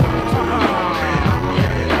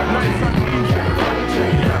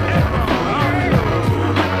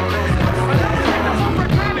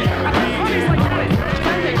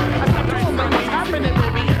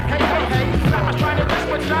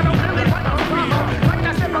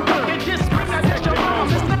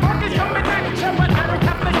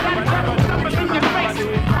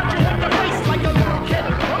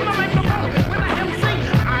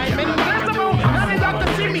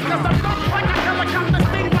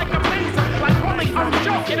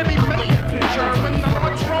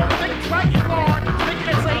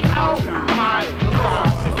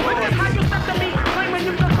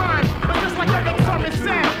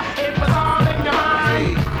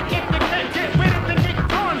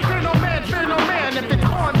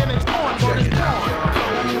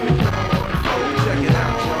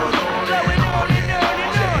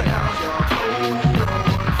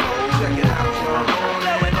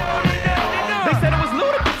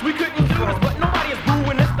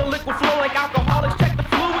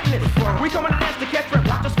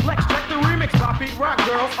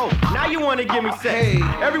 you wanna give me sex?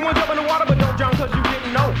 Everyone jump in the water, but don't drown cause you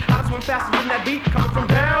didn't know. I swim faster than that beat coming from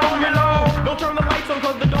down below. Don't turn the lights on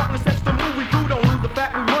cause the darkness sets the movie crew. Don't lose the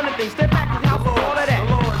fact we running things. Step back to the house with all of that.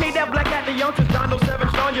 K that black at the youngsters, John 07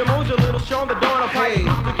 Sean, your mojo little Sean, the dawn of hype.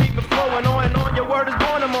 To keep it flowing on and on, your word is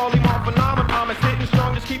born. I'm all phenomenon. It's hitting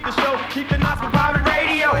strong, just keep the show, keep the knots with pirate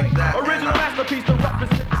radio. Original masterpiece, the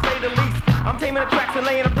roughest to say the least. I'm taming the tracks and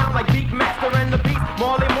laying them down like Beat Master and the Beast.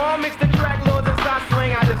 Marley Marl mix the track lords and side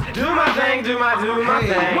swing. I just do my thing, do my thing.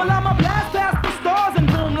 Well, I'm a blast past the stars and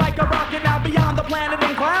boom like a rocket. Now beyond the planet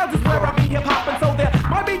and clouds is where I be hip hopping. So there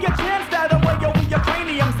might be a chance that away you'll be your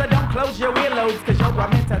cranium. So don't close your earlobes, cause yo,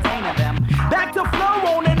 I'm entertaining them. Back to flow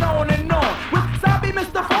on and on and on. With Sabi,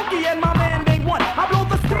 Mr. Funky, and my man Day One. I blow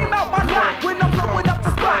the steam out my knock when I'm blowing up the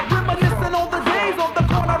spot. Reminiscing all the days on the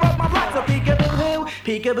corner of my block. So peekaboo,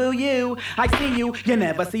 peekaboo you. I see you, you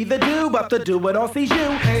never see the do, but the do it all sees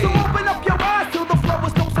you. So open up your eyes till the flow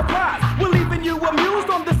is no surprise. We're leaving you amused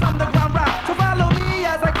on this underground ride. So follow me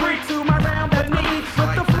as I creep to my round beneath.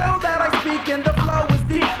 With the flow that I speak and the flow is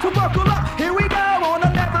deep. So buckle up, here we go on a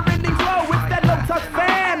never-ending flow. It's that low-touch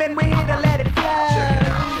fam and we're here to let it flow.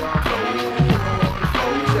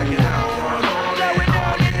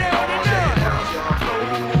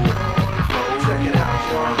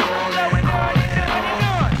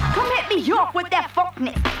 With that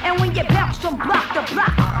funkness, and when you bounce from block to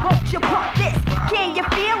block, won't you pump this? Can you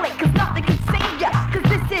feel it? Cause nothing can save ya. Cause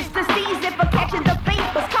this is the season for catching the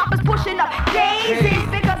vapors. Coppers pushing up daisies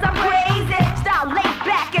because I'm crazy. Style laid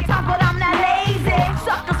back in time, but I'm not lazy.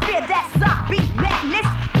 Suckers fear that sock beat madness,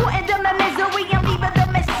 putting them in misery and leaving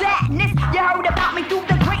them in sadness. You heard about me through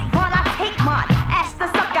the grapevine, I take mine. Ask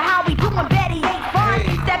the sucker how we doing, Betty ain't fine.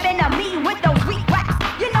 Step into me with those weak raps.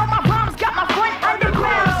 You know my rhymes got my front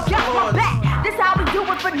underground, got my back. This how we do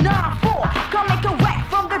it for 9-4. Come make a wreck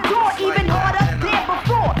from the door, even harder than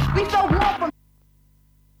before. We so warm from.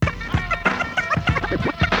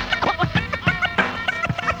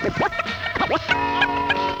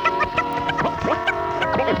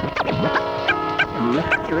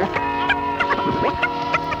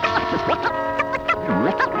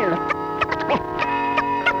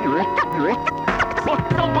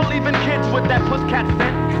 Don't believe in kids with that pussycat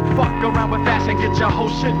scent. Fuck around with fashion, get your whole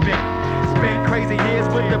shit bent. Spent crazy years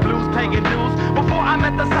with the blues, paying dues. Before I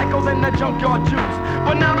met the psychos and the junkyard Jews.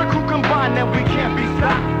 But now the crew combined and we can't be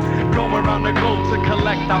stopped. Go around the globe to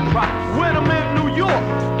collect our props. When I'm in New York,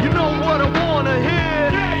 you know what I wanna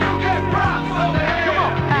hear. Yeah, you get props over here. Come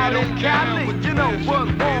on, out in Cali, you know what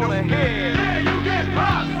I wanna hear. Yeah, you get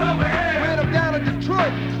props over here. When I'm down in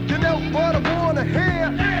Detroit, you know what I wanna hear.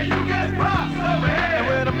 Yeah, you get props over here. And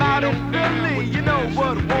when I'm out in Philly, you know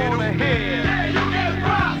what I wanna hear. Yeah, you get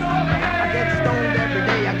props over here. I get stoned every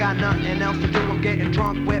day, I got nothing else to do. I'm getting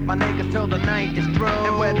drunk with my niggas till the night is through.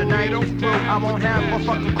 And when the night is through, I won't have a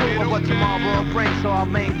fucking clue of what tomorrow brings, so I'll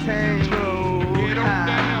maintain true.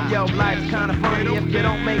 Yo, life's kinda funny. If you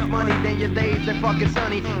don't make money, then your days are fucking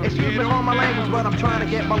sunny. Excuse me on my language, but I'm trying to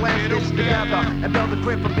get my last stitch together and build a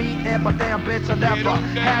grip for beat and my damn bitch I never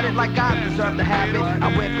had it like I deserve to have it.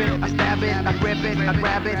 I whip it, I stab it, I grip it, I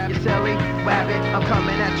grab it. You silly rabbit, I'm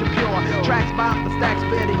coming at you pure. Tracks by the stacks,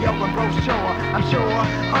 video and brochure. I'm sure,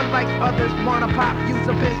 unlike others, wanna pop, use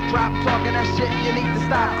a piss drop, talking that shit. You need to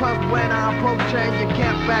stop, cause when I approach and you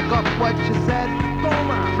can't back up what you said.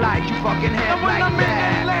 Fly you fucking head like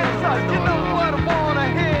that. You know what I wanna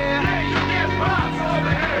hear. Yeah, you get props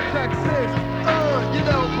over here. Texas, you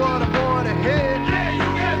know what I wanna hear. Yeah, you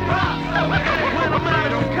get props over here. When I'm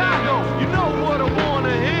out in Chicago, you know what I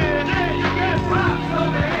wanna hear. Yeah, you get props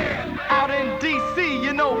over here. Out in DC,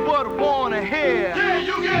 you know what I wanna hear. Yeah,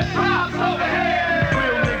 you get props over here.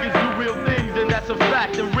 Real niggas do real things, and that's a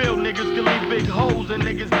fact. And real niggas can leave big holes in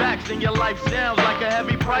niggas' backs, and your life sounds like a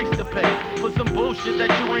heavy price to pay for some bullshit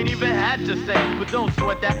that you ain't even had to say. But don't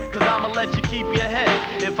sweat that, cause I'ma let you keep your head.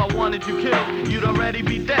 If I wanted you killed, you'd already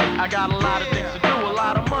be dead. I got a lot of things to do, a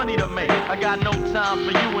lot of money to make. I got no time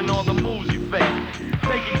for you and all the moves you fake.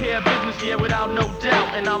 Taking care of business, yeah, without no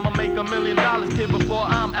doubt. And I'ma make $1 million, kid, before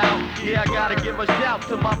I'm out. Yeah, I gotta give a shout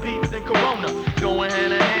to my peeps in Corona. Going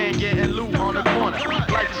hand in hand, getting loot on the corner.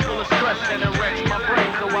 Life is full of stress and it wrecks my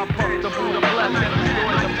brain. So I pump the Buddha bless and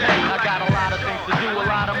destroy the pain. I got a lot of things to do, a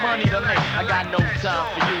lot of money to make. I got no time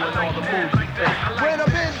for you and all the moves you take. When I'm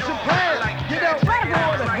in Japan, you know what I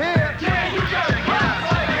wanna hear. Yeah, you got it.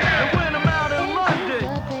 And when I'm out in London,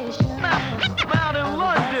 out in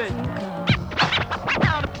London.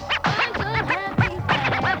 Out in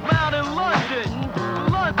London,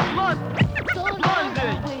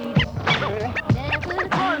 London.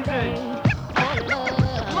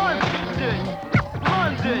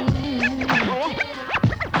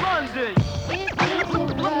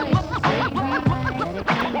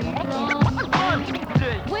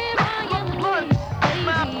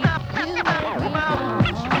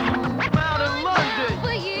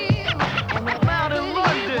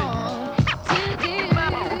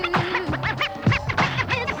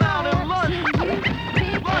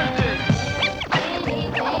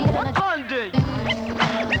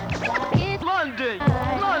 London, London,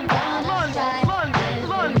 London, London,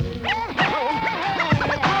 London.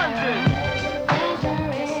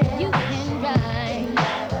 You can ride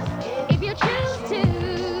if you choose to.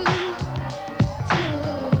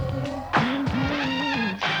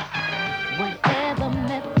 Whatever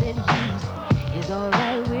method used is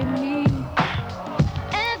alright with me.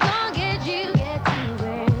 As long as you get to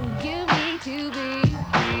where you need to be.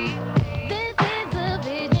 This is a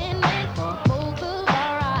vision meant for both of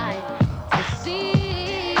our eyes to see.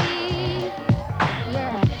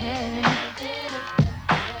 Yeah.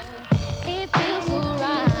 It feels so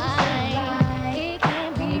right. It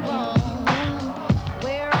can't be wrong.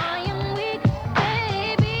 Where I am weak,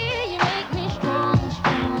 baby, you make me strong.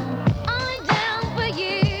 I'm down for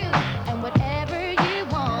you and whatever you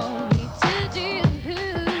want me to do.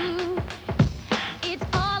 It's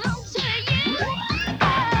all up to you.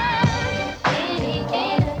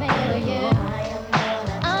 Anything for you.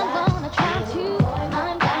 I'm gonna try to.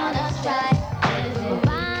 I'm gonna try. My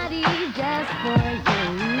body just for you.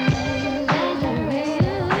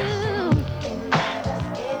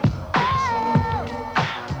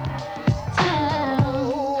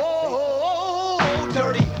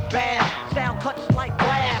 Dirty, bad, sound cuts like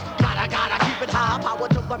glass. Gotta keep it high, power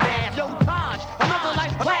to the man. Yo, Taj, another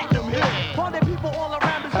like platinum hit. For the people all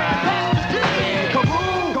around us,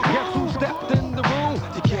 Kaboom! Guess who stepped in the room?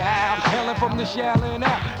 The cab, hailing from the Shaolin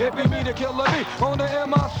app. It be me, the killer bee, on the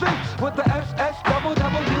MIC with the SS double to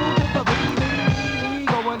the BD.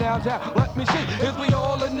 Going downtown, let me see, is we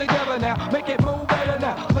all in together now? Make it move better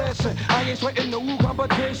now. Listen, I ain't sweating no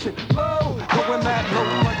competition. Low, going mad low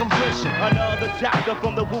like I'm fishing. Another chapter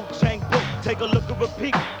from the Wu-Tang book. Take a look and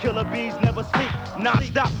repeat. Killer bees never sleep.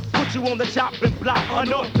 Non-stop. Put you on the chopping block.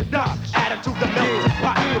 Unorthodox. Attitude the melting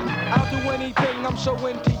pot. I'll do anything, I'm so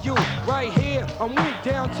into you. Right here, I'm weak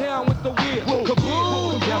downtown with the wheel.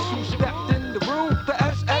 Kaboom! Guess who stepped in the room? The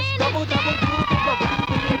SS double to the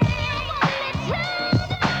BD.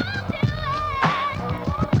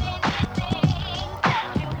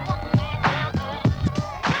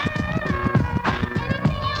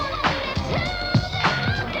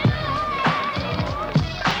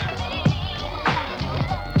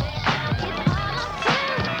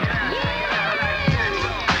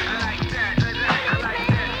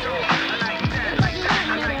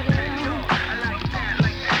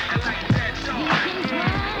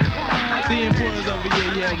 The importance of it,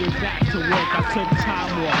 yeah, we're back to work. I took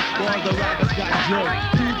time off, all the rappers got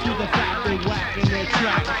jerked. Due to the fact they whacking their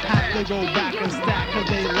track, have to go back and stack cause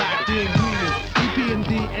they lack the ingredients,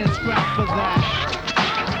 EP&D and scrap for that.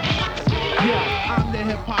 Yeah, I'm the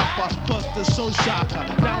hip-hopper, plus the soul shocker.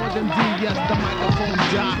 Now with MD, yes, the microphone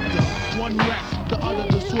doctor. One rest, the other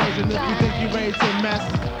destroys, and if you think you're ready to mess,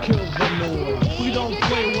 kill vanilla. We don't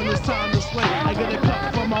play when it's time to slay. I get a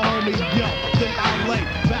cut from my homie, yo, then I lay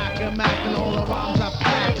back and mac and all the rhymes I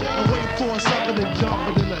pack. And wait for a sucker to jump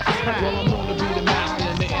and then attack. Well, I'm known to be the master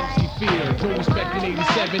in the MC field. No respect in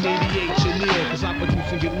 87, 88, Chanel, cause I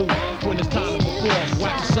produce and get loose when it's time to perform.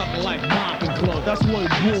 Wax a sucker like mop and glow. That's what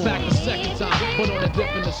it blew. Back the second time, but on a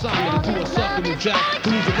different assignment to do a sucker with Jack.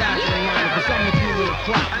 Who's a rapper in line, cause I'm the deal with a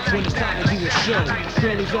crop when it's time to do a show.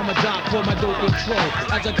 Girlies on my dock for my dope control.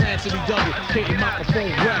 As I glance at the double, Katie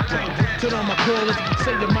microphone record. Turn on my callers,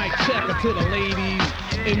 say your mic checker to the ladies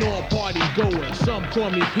and all party goers. Some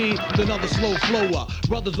call me P, another slow flower.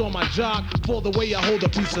 Brothers on my jock for the way I hold a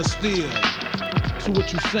piece of steel. So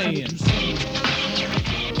what you saying?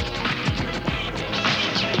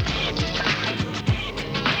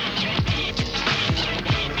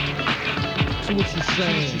 So what you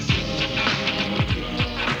saying?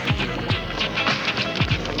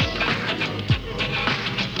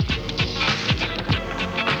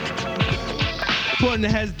 Putting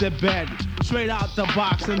heads to bed. Straight out the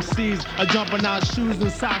box, MCs are jumping out shoes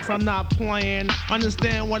and socks. I'm not playing.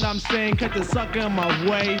 Understand what I'm saying? Cut the sucker in my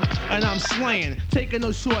way, and I'm slaying. Taking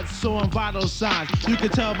no shorts, showing vital signs. You can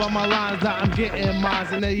tell by my lines that I'm getting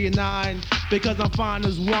mines in 89. Because I'm fine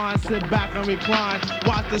as wine, sit back and recline.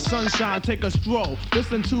 Watch the sunshine, take a stroll.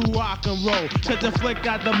 Listen to rock and roll. Catch a flick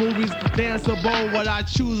at the movies, dance a bowl. What I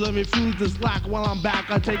choose and refuse to slack. While I'm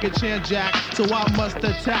back, I take a chance, Jack. So I must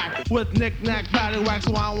attack with knick-knack, paddywhack,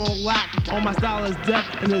 so I won't lack. All my style is death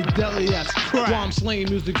and it's deadly as crack. While I'm slaying,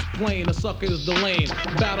 music's playing, the sucker is delaying.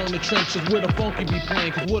 Battle in the trenches where the funky be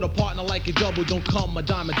playing. Cause with a partner like a double, don't come a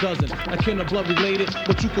dime a dozen. I can't blood related,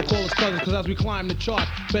 but you could call us cousins. Cause as we climb the chart,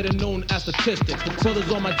 better known as statistics.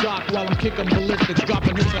 Brothers on my jock while I'm kicking ballistics.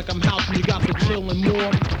 Dropping hits like I'm house and you got the chillin'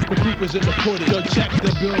 more. The creepers in the pudding. Yo, check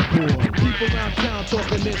the billboard. People around town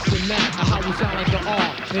talking this and that. How we sound like the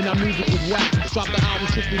R and our music was whack. Drop the album,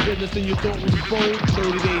 strictly business and you thought we fold. sold.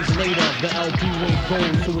 30 days later, the LP went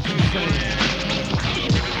gold. So what you saying?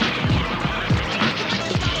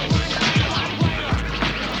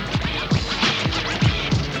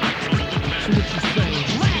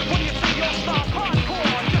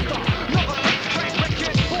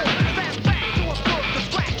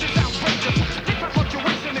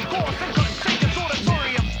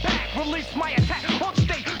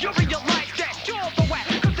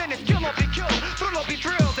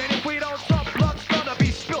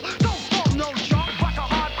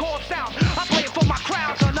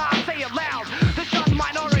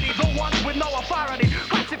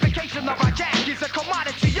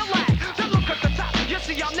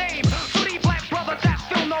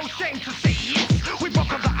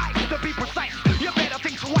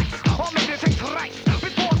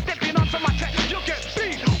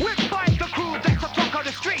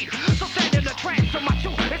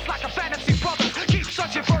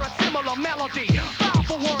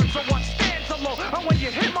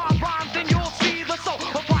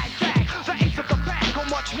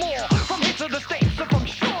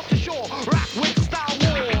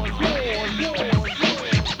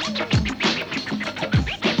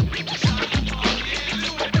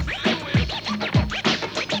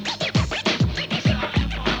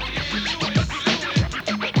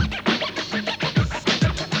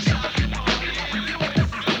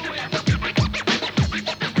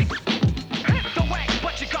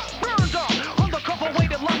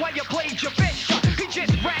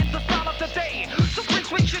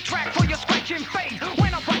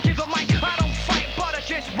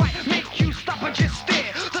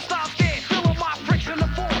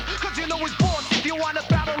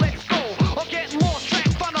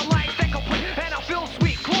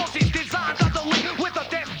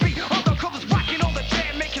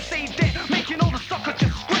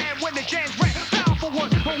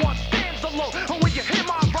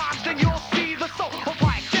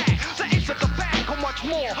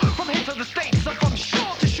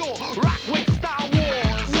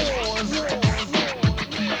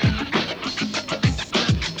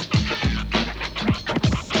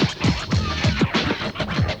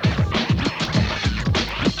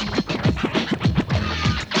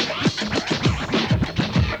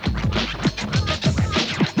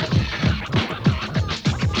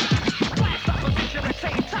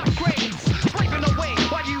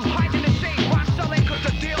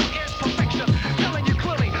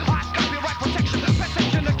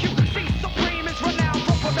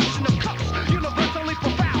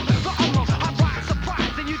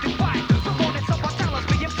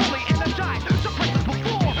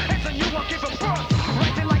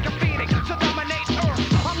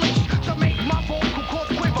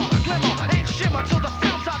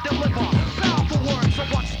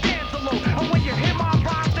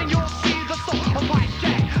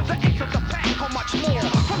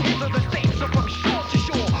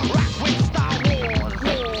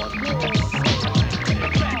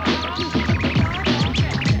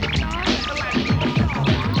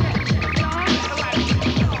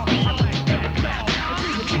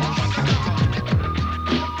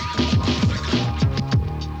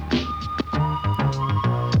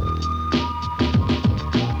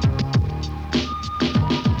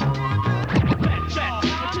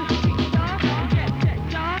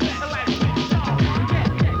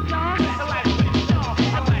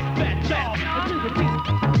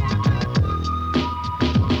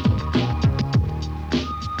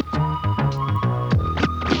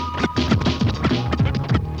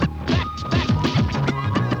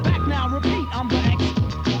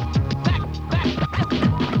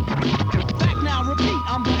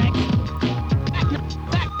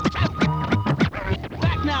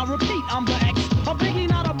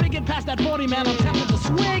 Man, I'm tempted to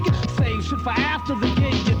swig. Save shit for after the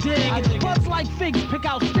gig, you dig? Buds like figs, pick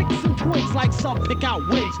out sticks and twigs like some pick out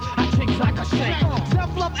wigs. I jigs like a shake.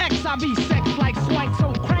 Self-love X, I be sex like swank.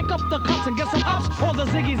 So crank up the cups and get some ups. Or the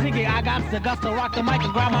ziggy. I got the guts to rock the mic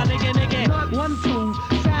and grab my nigga. 1, 2,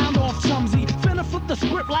 sound off chumsy. Finna flip the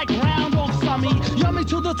script like round off summy. Yummy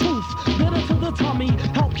to the tooth, bitter to the tummy.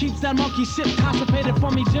 Help keeps that monkey shit constipated for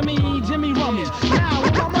me. Jimmy Rummy. Now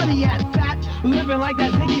where my money at, fat? Living like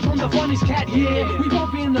that Ziggy from the Funnies cat, yeah. We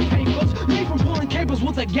won't be in the papers. Me from pulling capers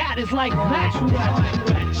with a gat is like that.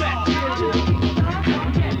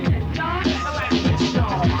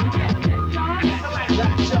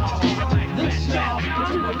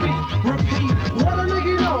 Repeat, what a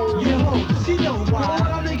nigga know, yo, she know why.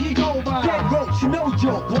 What a nigga go by, dead roach, no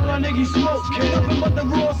joke. What a nigga smoke, kid, nothing but the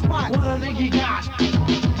raw spot. What a nigga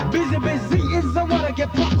got. Busy is I wanna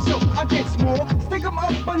get popped, so I get small. Stick 'em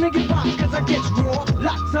up, my nigga pop, cause I get raw.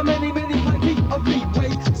 Lots of many plenty of beat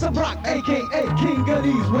weight. Sabrock, aka King of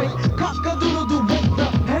these weight. Cock-a-doodle-doo, wake the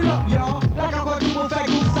hell up, y'all. Like a quadruple fat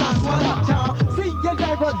goose sign, swell up, y'all. See your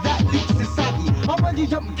neighbor that leaks is soggy. I run you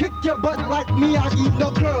jump and kick your butt like Miyagi.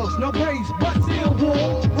 No curls, no braids, but still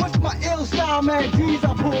warm. What's my ill style, man? G's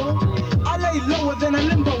I pull. I lay lower than a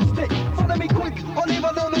limbo stick. Follow me quick, or leave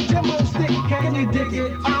a little jimbo stick. Can you dig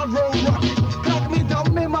it? I'll roll rocket. Clock me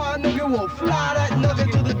dumb, me my nigga will fly that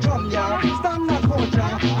nugget to the drum, y'all. Stun that court,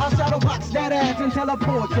 y'all. I'll shadow box that ass and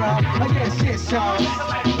teleport, y'all. Against shit, y'all.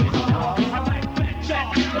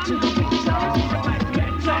 To the beat, y'all.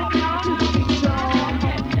 To the beat, y'all.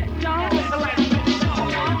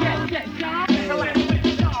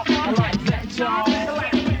 I like that, y'all.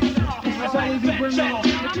 That's how you bring me on.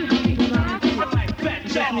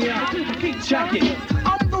 Check me out. Check it.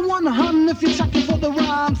 I'm the one, hun, if you're checking for the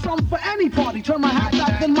rhyme. Some for any party. Turn my hat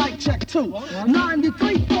back, then mic check too.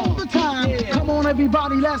 93 all the time. Come on,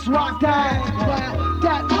 everybody, let's rock that.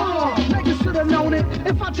 Niggas should have known it.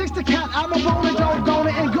 If I taste the cat, I'm a bone doggone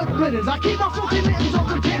it. And good bitters. I keep my filthy mittens off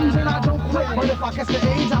the kittens and I don't quit. But if I catch the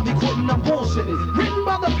AIDS, I'll be quitting. I'm bullshitting. Written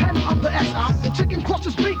by the pen of the S.I. The chicken cross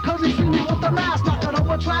the street cause he see me with the mask. Knocking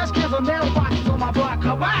over trash cans and mailboxes on my block.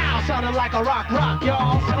 Wow, sounding like a rock, y'all.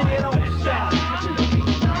 Get on shot.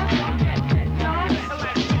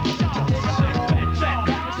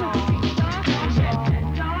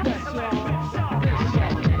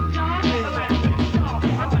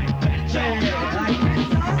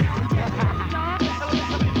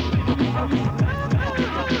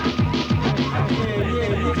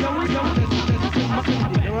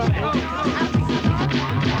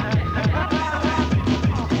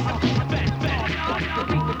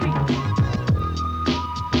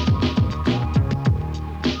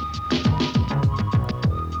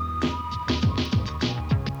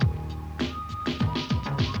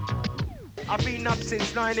 I've been up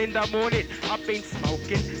since 9 in the morning. I've been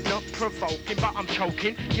smoking, not provoking, but I'm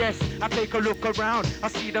choking. Yes, I take a look around. I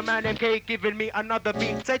see the man MK giving me another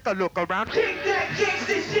beat. Take a look around. Kick that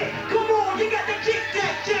gangsta shit. Come on, you got to kick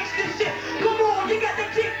that gangsta shit. Come on, you got to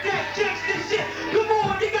kick that gangsta shit. Come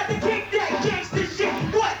on, you got to kick that gangsta shit.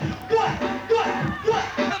 What? The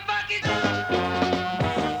fuck is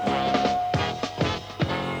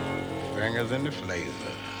Fingers in the flavor.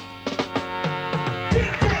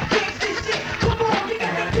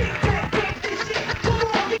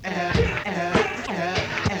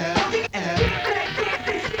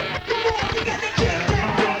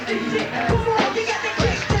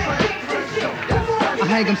 I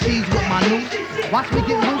hang 'em seeds with my noose. Watch me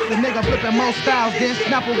get loose, the nigga flipping more styles than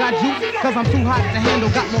Snapple got juice. Cause I'm too hot to handle,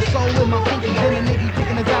 got more soul in my cookies than a nigga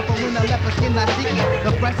picking his apple in the leopard skin I seek.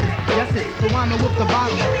 The freshest, yes it's the rhyming with the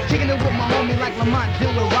bottle. Kicking it with my homie like Lamont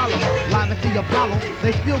deal with Rollo. Live at the Apollo,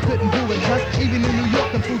 they still couldn't do it. Cause even in New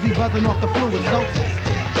York, them fools be buzzing off the fluid. So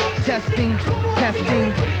testing,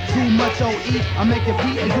 too much OE. I make it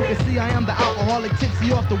pee, as you can see I am the alcoholic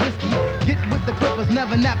tipsy off the whiskey. Get with the clippers,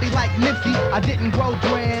 never nappy like Nipsey. I didn't grow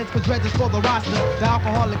dreads, cause dreads is for the roster. The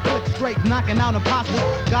alcoholic click straight, knocking out imposters.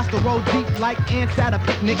 Got to roll deep like ants at a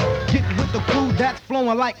picnic. Get with the crew that's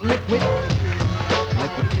flowing like liquid.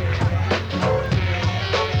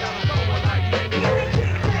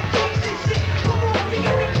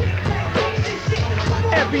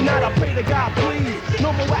 Every night I pray to God, please,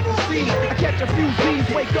 no more whack and see. I catch a few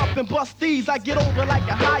Z's, wake up and bust these. I get over like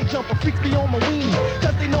a high jumper, freaks me on my weenie.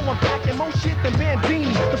 Cause they know I'm packing more shit than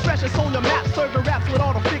Bandini. The freshest on your map, serving raps with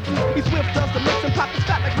all the fixings. He Swift does the mix and pop his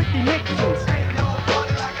fat like Ricky Nixon's. Ain't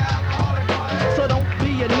nobody like an alcoholic party. So don't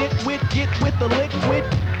be a nitwit, get with the liquid.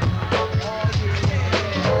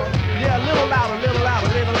 Yeah, a little louder, little louder,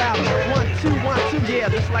 little louder. 1, 2, 1, 2, yeah,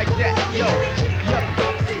 just like that. Yo.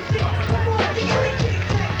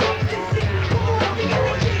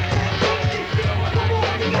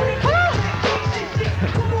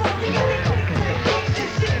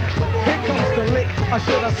 Or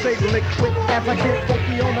should I say liquid? As I get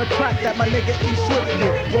funky on the track that my nigga E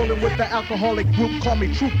Swift. Rolling with the alcoholic group, call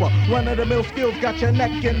me Trooper. Run-of-the-mill skills got your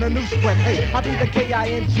neck in the noose spread. Hey, I be the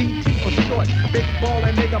KINGT for short. Big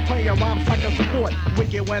ballin' nigga playing rhymes like a sport.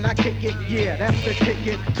 Wicked when I kick it, yeah, that's the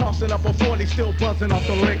ticket. Tossing up a 40, still buzzing off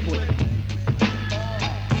the liquid.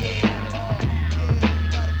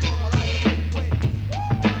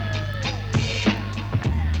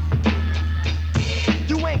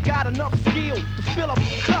 Got enough skill to fill up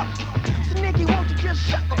a cup. So nigga, won't you just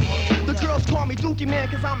shut up? The girls call me Dookie Man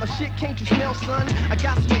cause I'm a shit, can't you smell, son? I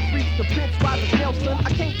got some freaks to pinch by the nail, son. I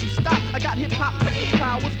can't you stop, I got hip-hop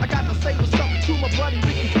powers. I got to say what's up to my buddy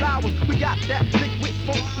Ricky Flowers. We got that liquid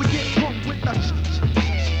funk, we get drunk with the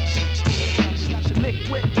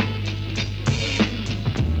liquid.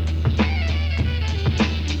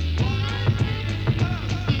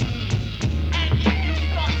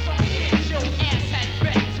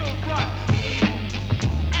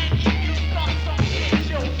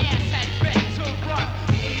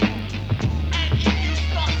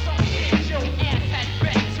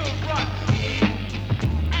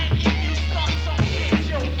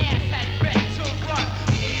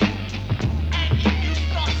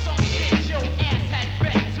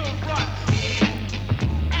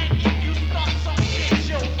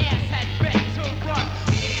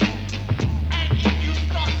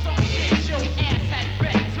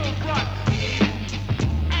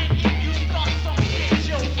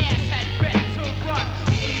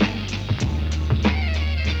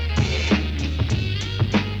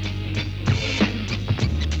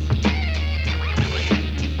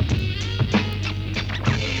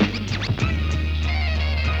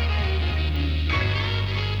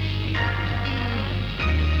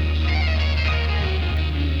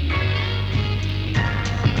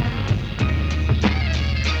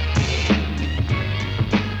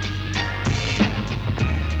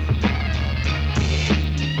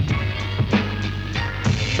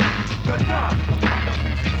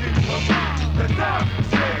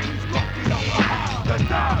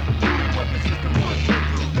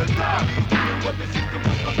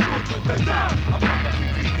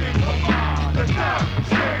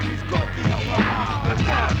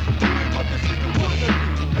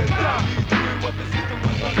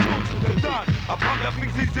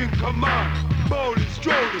 command. Bowling,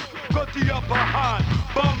 strolling, got the upper hand.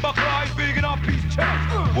 Bumper Clyde bigging up his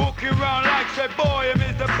chest. Walking around like said boy, him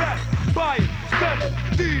is the best. Buying, selling,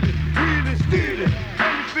 dealing, wheeling, stealing.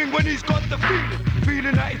 Anything when he's got the feeling.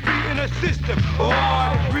 Feeling that he's beating a system.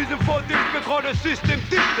 Alright, reason for this because the system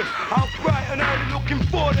dissed him. Out bright and early looking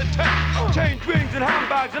for the test. Chain rings and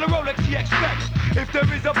handbags and a Rolex he expects. If there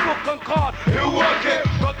is a book and card, he'll work it.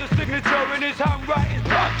 Got the signature in his handwriting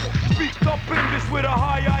perfect. Speaks top English with a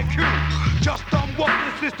high IQ. Just done what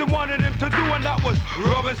the system wanted him to do, and that was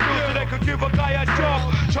robbing skills so they could give a guy a job.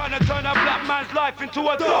 Trying to turn a black man's life into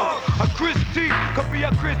a dog. A Chris T could be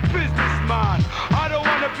a Chris businessman. I don't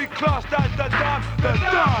want to be classed as the Don.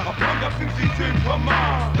 Upon the things he's in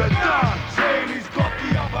command. The Don, saying he's got the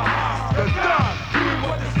upper hand. The Don, doing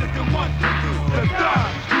what the system wants to do. The Don,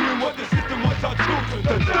 doing what the system wants our children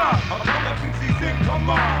to do. Upon the things he's in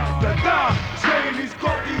command. The Don, saying he's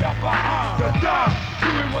got the upper hand. The Don,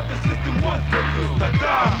 doing what the system wants to do. The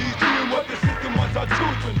Don, he's doing what the system wants our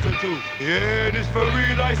children to do. Yeah, this for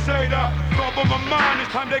real, I say that. Government man,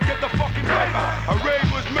 it's time they get the fucking paper. A raid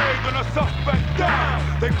was made on a suspect down.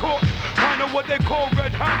 They caught kind of what they call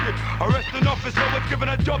red-handed. Arrest an officer was given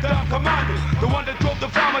a job that I'm commanded. The one that drove the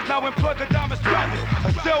farmers now employed the diamond stranded.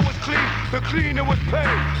 A cell was clean, the cleaner was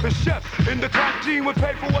paid. The chef in the canteen would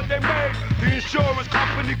pay for what they made. The insurance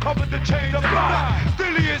company covered the chain of blood.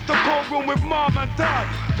 Still he is the courtroom with mom and dad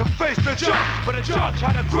to face the judge, but the judge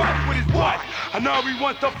had a grudge with his wife, and now he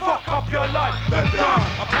wants to fuck up your life. The Don,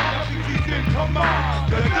 upon the things he's in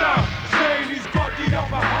command. The Don, saying he's got the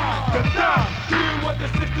upper hand. The Don, doing what the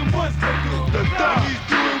system wants to do. The Don, he's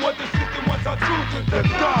doing what the system wants our children to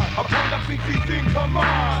do. Upon the things he's in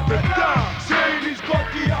command. The Don, saying he's got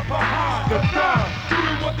the upper hand. The Don,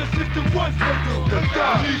 doing what the system wants to do. The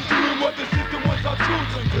Don, he's doing what the system wants our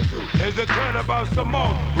children to do. Here's a tale about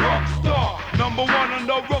Simone, rock star, number one on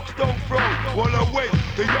the Rockstone throne. While I wait,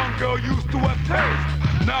 the young girl used to have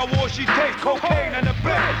taste. Now all she takes cocaine and a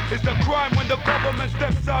bed. It's a crime when the government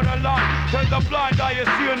steps out of line. Turns a blind eye and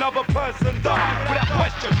see another person die. Without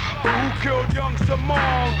question, but who killed young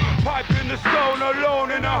Simone? Piping the stone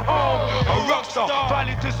alone in a home. A rockstar,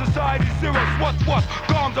 value to society zero. What's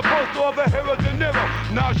gone supposed to have a hero de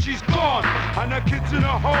Niro. Now she's gone, and her kids in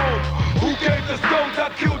a home. Who gave the stones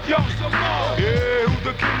that killed young Simone? Yeah, who's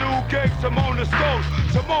the killer who gave Simone the stones?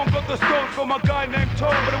 Simone got the stones from a guy named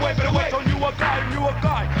Tone. But wait, Tone knew a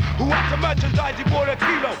guy who had to merchandise, he bought a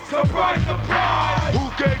kilo. Surprise, surprise!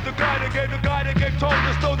 Who gave the guy that gave Tone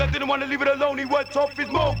the stone that didn't want to leave it alone? He went off his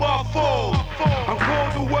mobile phone and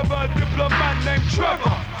called whoever a diplomat named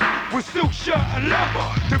Trevor. With silk shirt and leather,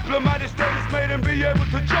 diplomatic status made him be able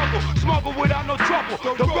to juggle, smuggle without no trouble.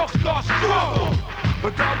 The rockstar struggle.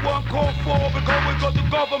 But that one called for because we got the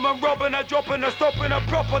government robbing her, dropping her, stopping her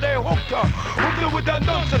proper. They hooked her with that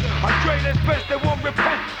nonsense. I drain his best, they won't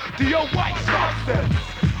repent. The old white substance.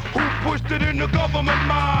 Who pushed it in the government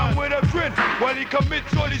mind with a grin while he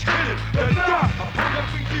commits all his killing? The Don, upon the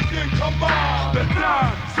things he's in command. The Don,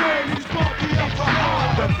 saying he's got the upper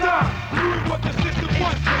hand. The Don, doing what the system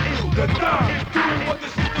wants to do. The Don, doing what the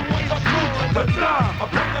system wants to do. The Don,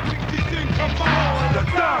 upon the things he's in command. The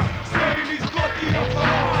Don, saying he's got the upper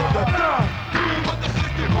hand. The Don, doing what the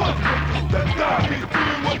system wants to do. The Don, he's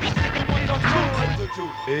doing what the system wants our children to do.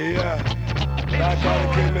 Yeah. That's how the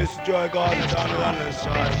kid Mr. Joy Garden down the London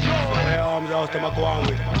side. Their arms out to my go on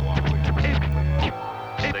with.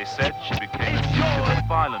 They said she became abusive and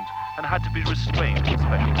violent and had to be restrained in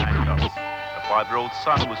special handcuffs. A 5-year-old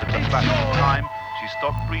son was at the back at the time. She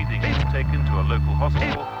stopped breathing and was taken to a local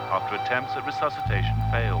hospital after attempts at resuscitation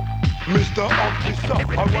failed. Mr. Officer,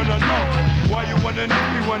 I wanna know why you wanna need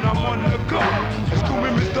me when I'm on the go. Just call me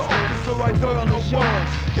Mr. Officer, I don't know why.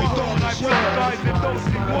 You don't like black guys that don't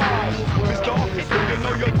see why. Mr. Officer, you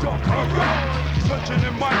know your job's around. Searching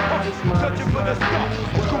in my pockets, searching for the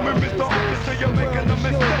stuff. Just call me Mr. Officer, you're making a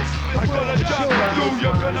mistake. I got a job to do,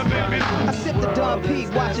 you're gonna make me. I sip the Don P,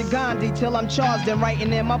 watching Gandhi till I'm charged and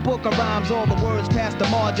writing in my book of rhymes. All the words past the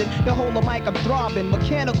margin. The whole of mic I'm throbbing,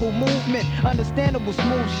 mechanical movement, understandable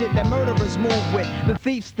smooth shit that murderers move with. The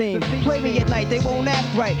thief's theme. Play me at night, they won't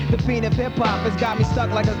act right. The fiend of hip hop has got me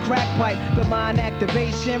stuck like a crack pipe. The mind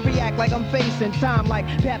activation, react like I'm facing time like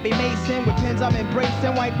Pappy Mason. With pins I'm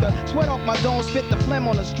embracing, wipe the sweat off my dome, spit the phlegm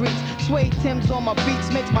on the streets. Suede Timbs on my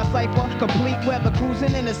beats makes my cipher complete. Weather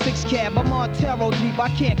cruising in a 6 cab, I'm on Taro Jeep, I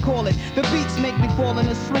can't call it. The beats make me falling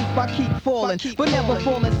asleep, I keep falling, but never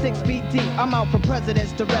falling 6 feet deep. I'm out for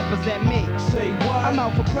presidents to represent me. Say what? I'm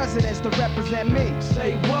out for presidents to represent me.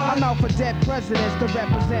 Say what? I'm out for dead presidents to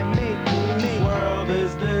represent me. Whose world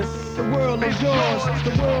is this? The world is yours.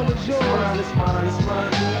 The world is yours. It's mine, it's mine,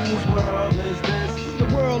 it's mine. Whose world is this?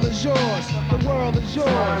 The world is world is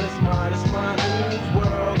yours. It's mine, it's mine, whose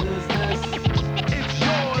world is this? It's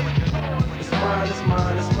yours. It's mine, it's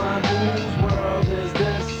mine, it's mine, whose world is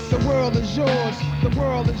this? The world is yours, the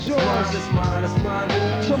world is yours. It's mine, it's mine,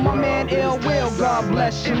 whose To my world man is Ill Will, this? God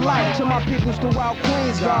bless your life. To my peoples throughout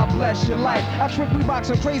Queens, God bless your life. I trick Reeboks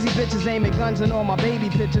and crazy bitches, aiming guns and all my baby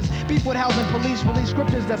pictures. Beef with housing police, release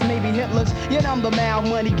scriptures that's maybe Hitler's. Yet I'm the mal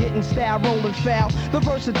money, getting style, rolling foul. The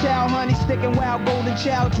versatile honey, sticking wild, golden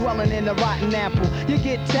child, dwelling in the rotten apple. You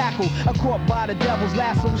get tackled, a caught by the devil's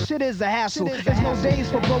lasso. Shit is a hassle. There's no days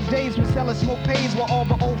for broke days. We selling smoke pays while all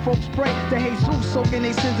the old folks pray to Jesus, soaking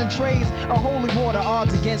their sins in trays. A holy water,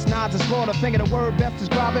 odds against nods and slaughter. Finger the word best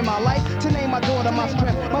describing my life. To name my daughter my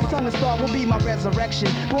strength. My son and star will be my resurrection.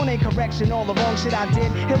 Born in correction, all the wrong shit I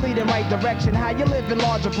did. He'll lead in right direction. How you living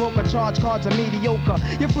large or broke or charge cards are mediocre.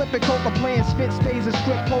 You flipping coca, playing spit spades and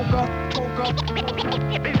strip poker. It's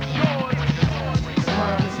yours. It's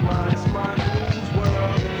mine, it's mine, it's mine. Whose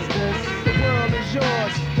world is this? The world is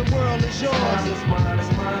yours. The world is yours. It's mine,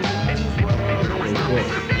 it's mine, whose world is this?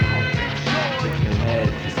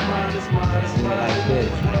 It's mine, it's mine, it's mine.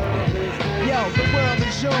 Yo, the world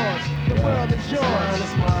is yours. The world is yours.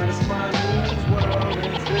 It's mine, it's mine, whose world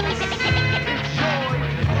is this?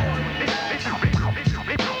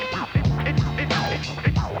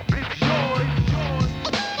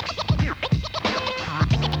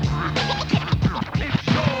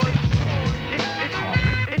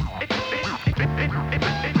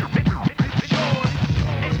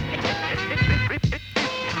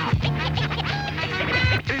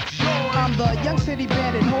 I'm the young city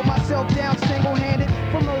bandit, hold myself down single-handed.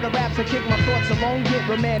 For murder raps, I kick my thoughts alone, get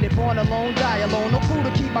remanded. Born alone, die alone. No fool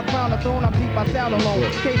to keep my crown a throne, I keep my sound alone.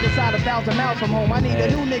 Caved inside 1,000 miles from home, I need a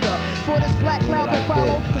new nigga. For this black cloud to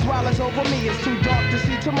follow, cause while it's over me, it's too dark to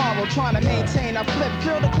see tomorrow. Trying to maintain, I flip,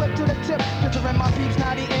 fill the clip to the tip. Picturing my peeps,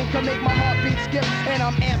 naughty ink can make my heartbeat skip. And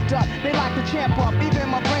I'm amped up, they like to champ up. Even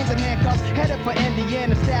my brains in handcuffs, headed for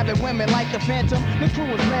Indiana, stabbing women like the Phantom. The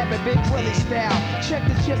crew is rapping Big Willie style. Check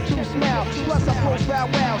the chip to smell, plus I profile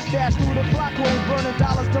wow. Stash through the block hole, burning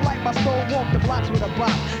dollars to light my stove. Walk the blocks with a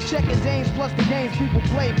bop. Checking dames plus the games people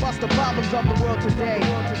play. Bust the problems of the world today.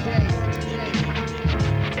 It's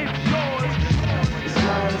yours. It's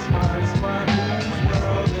mine, it's mine, it's mine. Whose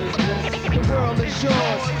world is this? The world is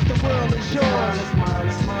yours. The world is yours. It's mine,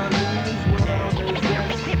 it's mine, whose world is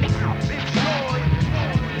this? It's yours.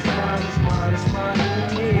 It's mine, it's mine, it's mine.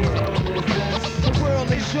 Whose world is this? The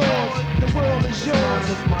world is yours. The world is yours.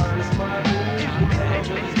 It's mine, it's mine, whose world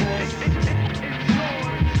is this?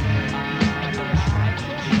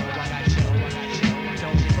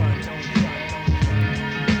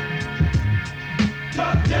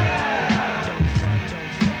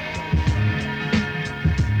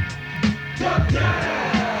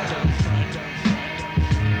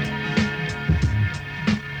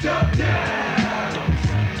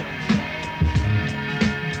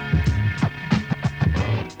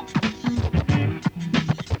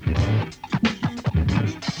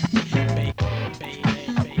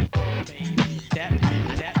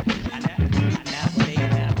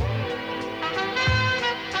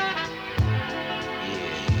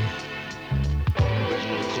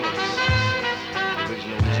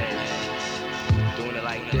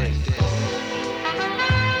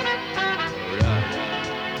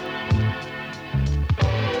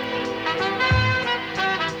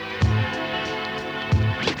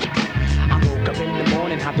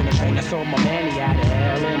 Saw my man, he had a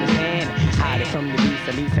L in his hand. Hide it from the beast,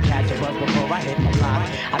 at least I catch a buzz before I hit my block.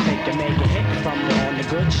 I think to make a hit from there on the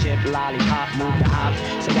good ship. Lollipop, move the hop,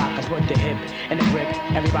 so I can put the hip in the grip.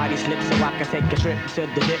 Everybody slips so I can take a trip to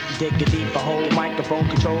the dip. Dig a deeper hole, microphone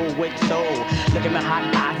control with soul. Look at my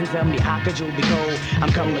hot eyes and tell me how could you be cold?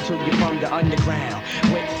 I'm coming to you from the underground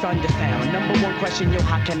with thunder sound. Number one question, yo,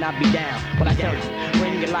 how can I be down? Well, I tell you,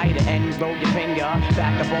 bring your lighter and roll your finger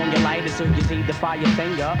back up on your lighter so you see the fire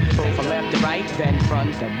finger. Go from left to right, then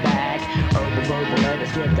front to back. Herbal verbal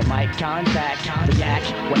letters give the mic contact.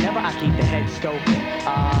 React whenever I keep the head scoping.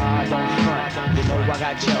 Don't front, you know I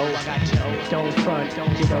got you open. Don't front,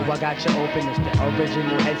 you know I got you open. It's the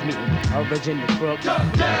original heads meeting, original crooks.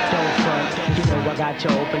 Don't front, you know I got you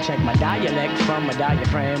open. Check my dialect from my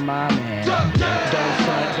diaphragm, my man. Don't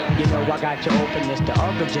front, you know I got you open. It's the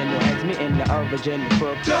original heads meeting, the original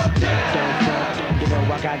crooks. Don't front, you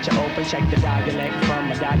know I got you open. Check the dialect from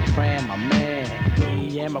my diaphragm, my man.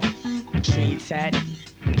 Me and my street set,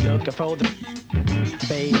 looking for the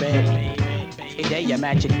baby. They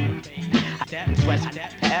imagine West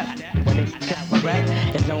F, when it's correct,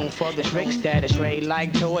 is known for the tricks that are straight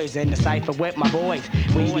like toys. In the cypher with my boys,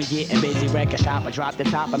 we be getting busy. Record shop, I drop the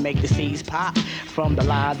top, I make the C's pop. From the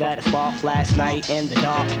line that I sparked last night in the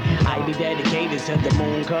dark, I be dedicated to the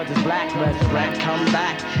moon, cause it's black. Resurrect, come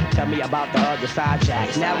back. Tell me about the other side,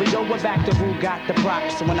 Jack. Now we going back to who got the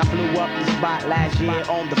props. So when I blew up the spot last year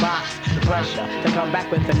on the box, the pressure to come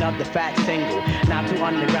back with another fat single. Not too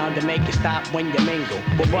underground to make you stop when you mingle.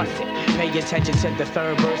 Well, bust it. Pay attention to the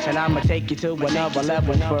third verse, and I'ma take you to another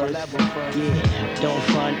level first. Yeah, don't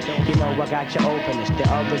front. You know I got you open. It's the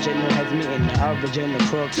original has me in the original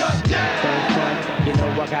crooks. Don't front. You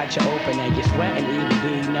know I got you open, and you're sweating.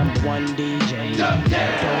 EVD #1 DJ. Don't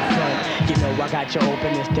front. You know I got you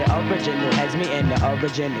open. It's the original has me in the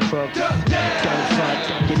original crooks. Don't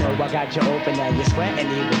front. You know I got you open, and you're sweating.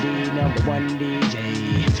 EVD #1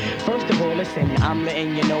 DJ. First of all, listen, I'm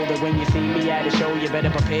letting you know that when you see me at a show, you better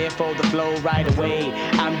prepare for the flow right away.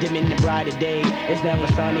 I'm dimming the brighter day. It's never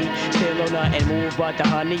sunny, still on nothing move but the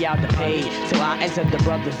honey out the pay. So I enter the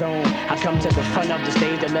brother zone. I come to the front of the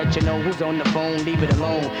stage to let you know who's on the phone. Leave it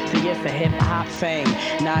alone. See, it's a hip hop thing,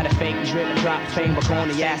 not a fake drip drop thing, but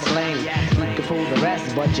corny ass slang. You can fool the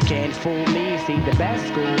rest, but you can't fool me. See, the best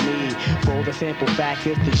school me for the simple fact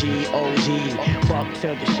it's the G.O.G. Buck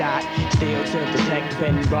to the shot, steel to the tech,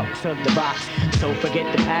 then rock to the box. So forget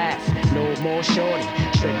the past, no more shorty.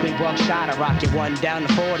 Strictly buckshot, I rock it 1 down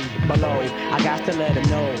to 40 below. I got to let them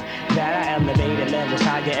know that I elevated levels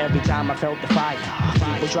higher every time I felt the fire.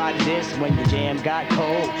 People tried this when your jam got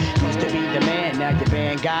cold. Used to be the man, now your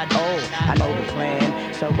band got old. I know the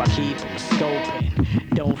plan, so I keep them scoping.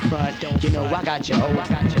 Don't front, you know I got you open.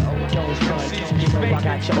 Don't front, you know I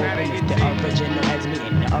got you open. It's the original as me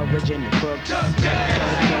in the original crooks. Don't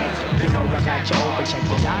front, you know I got you open. Check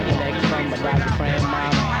the dialect from my friend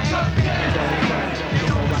mama. Don't front, you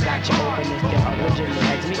know I got you open. It's the original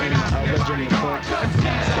as me in the original crooks. Don't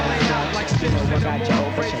front, you know I got you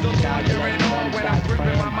open. Check the dialect from my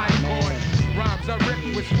friend mama. Rhymes are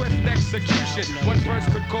written with swift execution. One verse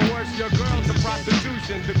could coerce your girl to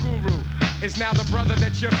prostitution. The guru is now the brother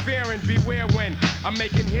that you're fearing. Beware when I'm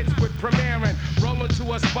making hits with premiering. Rolling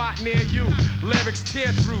to a spot near you. Lyrics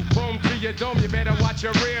tear through. Boom to your dome. You better watch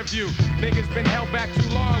your rear view. Niggas been held back too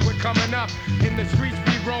long. We're coming up. In the streets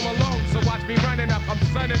we roam alone. So watch me running up. I'm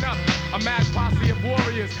sunning up. A mad posse of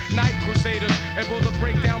warriors. Night crusaders. Able to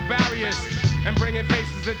break down barriers. And bringing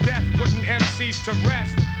faces of death. Putting MCs to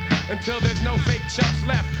rest. Until there's no fake chumps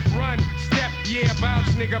left. Run, step, yeah, bounce,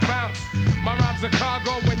 nigga, bounce. My rhymes are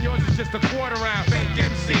cargo when yours is just a quarter ounce. Fake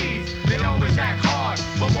MCs, they always act hard,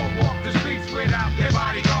 but won't walk the streets without their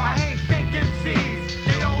bodyguard. I ain't fake MCs,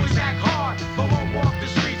 they always act hard, but won't walk the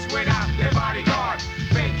streets without their bodyguard.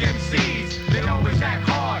 Fake MCs, they always act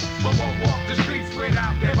hard, but won't walk the streets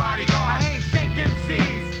without their bodyguard. I ain't fake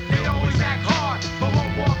MCs, they always act hard, but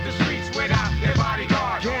won't walk the streets without their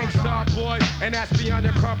bodyguard. Gangstar boy, and that's beyond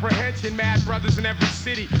your comprehension. Mad brothers in every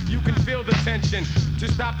city, you can feel the tension. To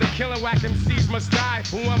stop the killing, whack MCs must die.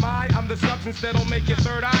 Who am I? I'm the substance that'll make your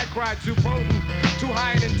third eye cry. Too potent, too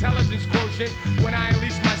high in intelligence quotient. When I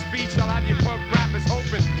unleash my speech, I'll have you punk rappers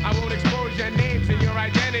hoping I won't expose your names and your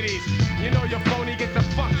identities. You know you're phony, get the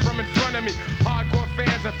fuck from in front of me. Hardcore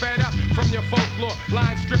fans are fed up from your folklore.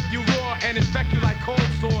 Lines strip you raw and infect you like cold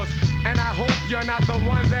sores. And I hope you're not the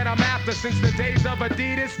one that I'm after. Since the days of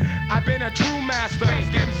Adidas, I've been a true master. Fake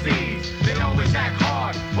MCs, they always act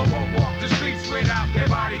hard, but won't walk the streets without their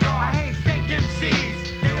bodyguard. I ain't fake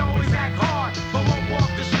MCs, they always act hard, but won't walk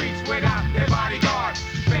the streets without their bodyguard.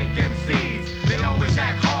 Fake MCs, they always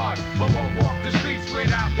act hard, but won't walk the streets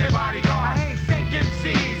without their bodyguard. I ain't fake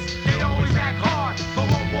MCs, they always act hard, but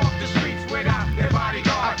won't walk the streets without their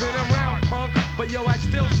bodyguard. I've been around, punk, but yo, I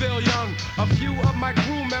still feel young. A few of my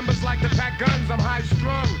crew members like to pack guns, I'm high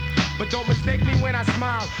strung. But don't mistake me when I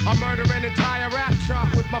smile. I'll murder an entire rap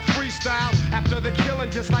chart with my freestyle. After the killing,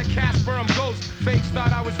 just like Casper, I'm ghost. Fakes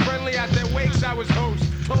thought I was friendly, at their wakes I was host.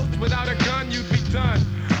 Toast without a gun, you'd be done.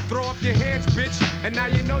 Throw up your hands, bitch, and now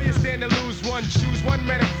you know you stand to lose one. Choose one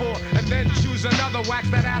metaphor, and then choose another. Wax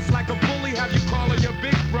that ass like a bully, have you calling your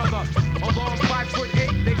big brother. Although I'm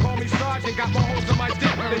 5'8", they call me Sergeant. Got more holes in my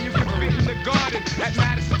dick than you can fit in the garden. At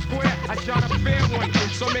Madison Square, I shot a fair one.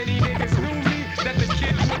 So many niggas knew me that the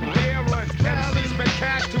kid wouldn't dare run. MC spent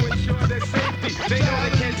cash to ensure their safety. They know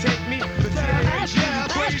they can't take me, but you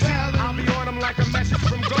crazy. I'll be on them like a message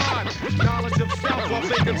from God. Knowledge of self while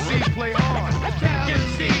fake MCs play hard. Fake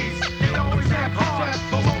MCs, they always act hard,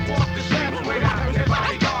 but won't walk the streets without their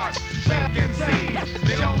bodyguard. Fake MCs,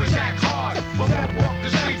 they always act hard, but won't walk the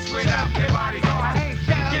streets without their bodyguard.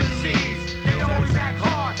 Fake MCs, they always act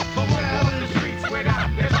hard, but won't walk the streets without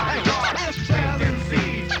their bodyguard.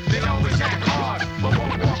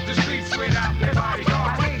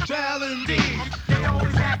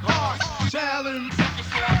 Challenge.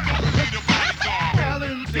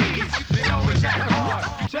 Challenge. They always act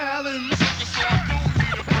hard. Challenge.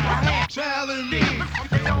 Challenge.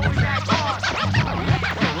 They always act hard.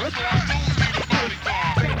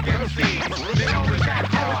 They always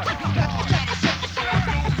act hard.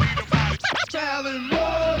 Challenge.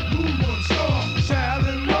 Move on, storm.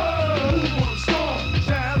 Challenge. Move on, storm.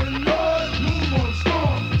 Challenge. Move on,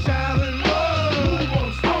 storm. Challenge. Move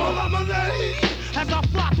on, storm. All of my ladies, as I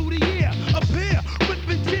fly through the air, appear,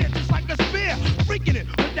 ripping tears just like a spear, freaking it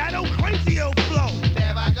with that old crazy old flow.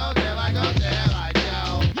 There I go, there I go, there I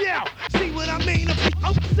go. Yeah, see what I mean?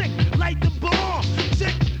 I'm sick, like the bomb.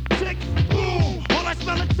 Tick, tick, boom. All I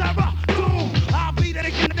smell is terror, doom. I'll be that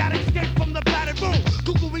again that escape from the battered room.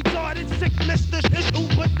 Google retarded sick, Mr. Who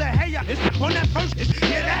put the hair on that first?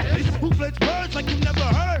 Yeah, that is who flips birds like you never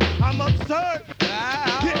heard. I'm absurd,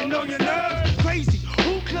 getting on your nerves. Crazy,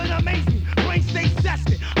 who could amaze me? Brain stay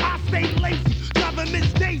zested, I stay lazy. Driving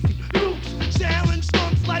Miss Daisy, loops, challenge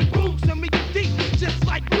stumps like roots, and we get deep just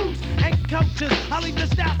like roots and coaches. I leave the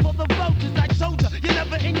staff for the voters. I told you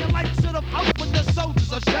never in your life should have out with the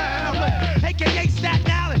soldiers of Shaolin, aka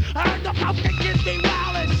Staten Island. I heard the pop kids be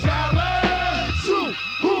wildin'. Challenge, true,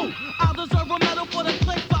 who? I'll deserve a medal for the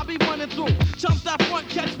clips I be running through. Chumps that front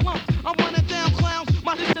catch lumps. I'm running down clowns.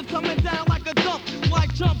 My shit is coming down like a dump.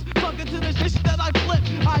 Like jumps, sunk into the shit that I flip.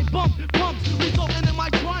 I bump, pumps, resulting in my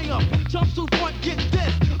triumph. Jump to front, get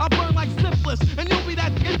this. I burn like syphilis, and you'll be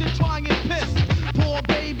that kid to try and piss. Poor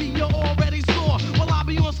baby, you're already sore. Well, I'll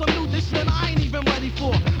be on some new dish that I ain't even ready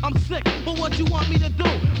for. I'm sick, but what you want me to do?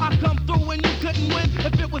 I come through and you couldn't win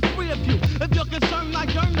if it was three of you. If you're concerned, I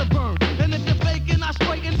yearn to burn. And if you're faking, I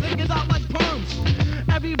straighten things out like perms.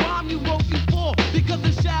 Every rhyme you wrote before, because the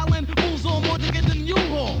Shaolin moves on more niggas than you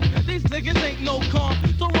haul. These niggas ain't no calm,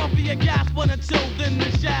 so run for your gas, but until then the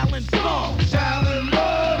Shaolin storm. Shaolin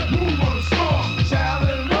mud, move on the storm.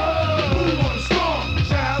 Shaolin mud, move on the storm.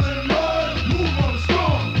 Shaolin mud, move on the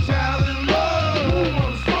storm. Shaolin mud, move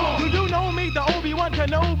on the storm. Do you know me, the Obi-Wan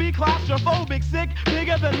Kenobi, claustrophobic, sick,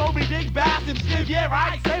 bigger than Moby Dick, bastard, stiff, yeah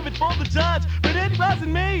right, save it for the judge, but it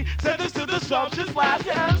wasn't me. Send this to the structure slash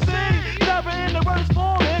your MC. Never in the worst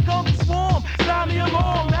form, here comes the swarm. Sound the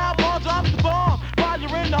alarm, now ball drops the bomb. While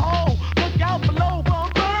you're in the hole, look out below,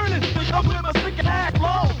 I'm burning. I'm with my sick ass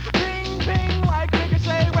blow. Bing, bing, like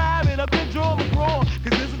ricochet rabbit, a big drum of roar.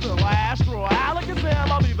 Cause this is the last straw. Alakazam,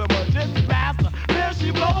 I'll be the magician master. There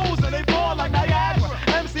she blows and they fall like Niagara.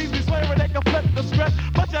 MCs be swearing they can flip the script,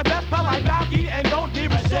 but your best pal like Nike and don't be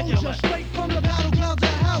ridiculous. Soldier, straight from the battlegrounds of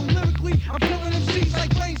hell. Lyrically, I'm killing MCs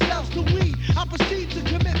like brain cells to weed. I proceed to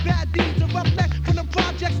commit bad deeds. A roughneck from the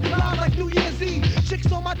projects, live like New Year's Eve.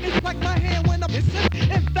 Chicks on my dick like my hand when I'm sick.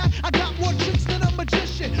 In fact, I got more tricks than a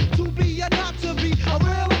magician. To be or not to be, a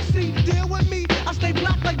real MC. Deal with me, I stay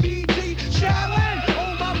black like BG. Shaolin,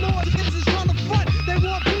 oh my lord, the niggas is trying to front. They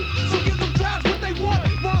want beat, so give them crowds what they want.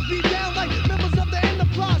 Rock me down like members of the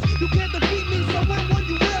enterprise. You can't defeat me, so when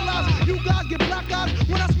you realize you guys get black eyes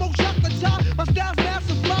when I smoke chocolate top. My style's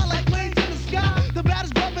massive, fly like planes in the sky. The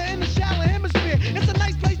baddest brother in the Shaolin hemisphere. It's a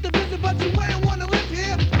nice place to visit, but you ain't wanna live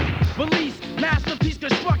here. Police, masterpiece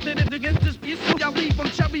constructed it against this piece. So y'all leave from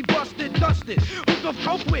cherry busted, dusted. Who can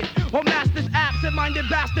cope with? Or masters absent-minded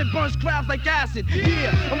bastard burns crowds like acid.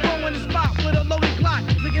 Yeah, I'm going to spot with a loaded Glock.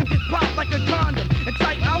 Niggas get popped like a condom. And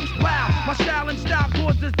tight house, wow. My Shaolin style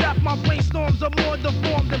causes death. My brainstorms are more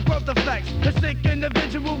deformed than birth defects. The sick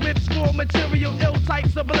individual rips raw material, ill type,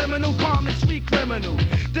 subliminal, calm and street criminal.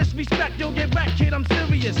 Disrespect, you'll get wrecked, kid, I'm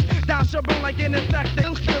serious. Down your bone like an infected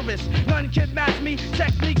illness. None can match me,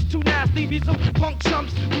 techniques too nasty. These some punk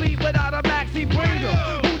chumps bleed without a maxi bringer.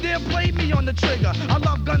 Who dare play me on the trigger? I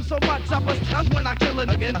love guns so much, I bust guns when I kill it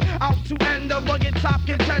again. Out to end a rugged top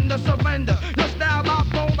contender, surrender. Your style, I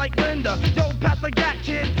bone like Linda. Yo, pass the gat,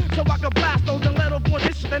 kid, so I can blast those and let off one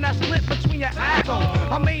hit, then I split between your assholes.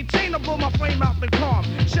 I maintain to blow my frame out the calm.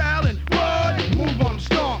 Shaolin, word, move on the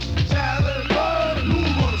storm. Shaolin mud,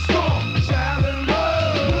 move on the storm. Shaolin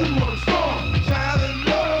mud, move on the storm. Shaolin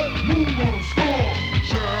mud, move on the storm.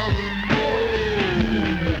 Shaolin mud.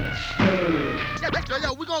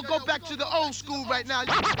 Yo, we're gonna go back to the old school right now.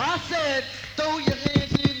 I said, throw your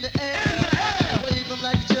hands in the air. Wave them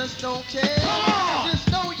like you just don't care. Come on. Just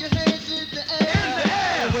throw your hands in the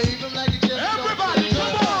air. Wave them like you just Everybody, don't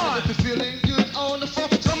care. come on. If you're feeling good on the floor,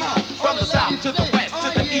 come on. From the south to the west,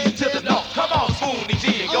 to the east to the north. Come on, Spoonie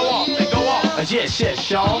G, and go off, and go off. yes,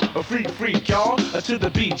 y'all. A freak, y'all. To the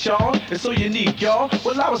beat, y'all. It's so unique, y'all.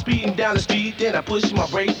 Well, I was speeding down the street, then I pushed my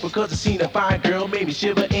brake because I seen a fine girl, made me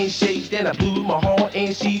shiver and shake. Then I blew my horn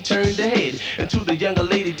and she turned her head. And to the younger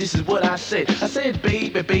lady, this is what I said. I said,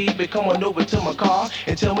 baby, come on over to my car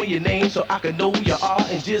and tell me your name so I can know you are.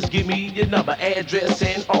 And just give me your number, address,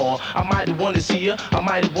 and all. I might want to see you, I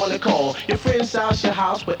might want to call your friend's house, your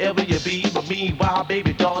house, wherever you be. But meanwhile,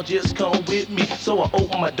 baby doll, just come with me. So I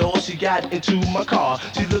opened my door, she got into my car.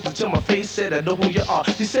 She looked into my face, said, I know who you are.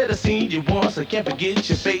 She said, I seen you once, I can't forget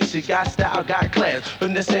your face. You got style, got class,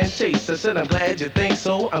 finesse and taste. I said, I'm glad you think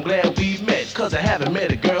so, I'm glad we met. Cause I haven't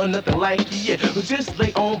met a girl, nothing like you yet. But just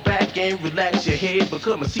lay on back and relax your head,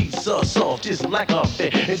 because my seat's so soft, just like a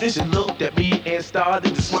bed. And then she looked at me and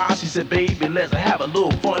started to smile. She said, baby, let's have a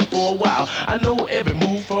little fun for a while. I know every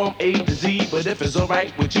move from A to Z, but if it's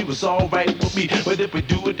alright with you, it's alright with me. But if we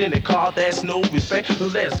do it in the car, that's no respect. So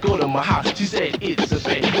let's go to my house. She said, it's a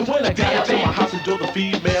bet. And when I got to my house, I drove the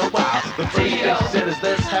female wild. The first thing she said is,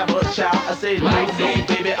 let's have a child. I said, no,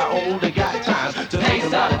 baby, I only got time to make a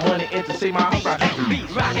lot of money and to say my right.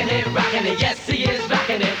 Beats rocking it, yes, he is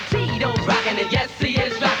rocking it. Tito's rocking it, yes, he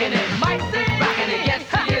is rocking it. Mike's rocking it, yes,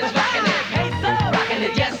 he is rocking it. Peso rocking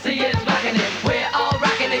it, yes, he is rocking it. We're all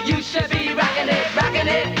rocking it, you should be rocking it, rocking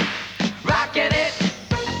it, rocking it.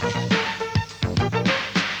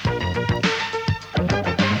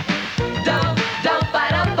 Don't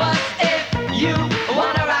fight a fuss if you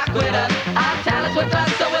wanna rock with us. Our talents with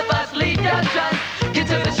us, so with us, lead your trust. Get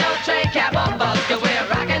to the show, train, cab on bus, cause we're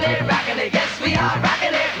rocking it, yes, we are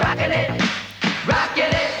rocking it, rocking it,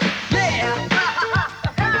 rocking it, yeah.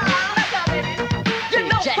 You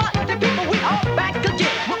know, fuck the people, we all back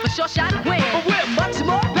again with a short shot win. But we're much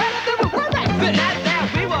more better than we were back then. Not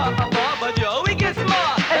that we were before, but yo, we get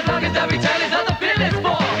smart. As long as the return is of the feelings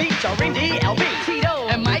for. Featuring DLB, Tito,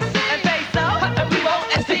 and Mike, and Peso, and we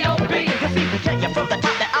won't STOP. Cause we can tell you from the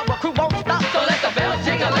top that our crew won't stop. So let the bell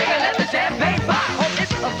jingling and let the champagne pop. Oh,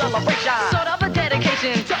 it's a celebration, sort of a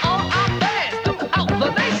dedication to all our fans throughout the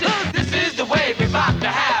nation. This is the way we rock the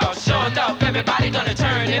house. Sure enough, everybody gonna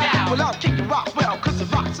turn it out. Well, I'll kick the rock well, cause the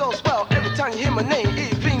rock so swell. Every time you hear my name,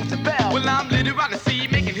 it rings the bell. Well, I'm Liddy Rock C,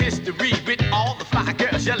 making history with all the fly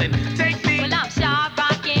girls yelling, take me. Well, I'm Sharp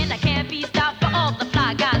rockin', I can't be stopped, but all the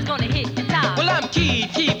fly guys gonna hit the top. Well, I'm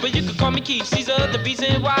Keith, but you can call me Keith Caesar, the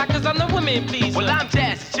reason why, cause I'm the women pleaser. Well, I'm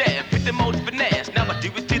Jazz Jeff, with the most finesse. Now I do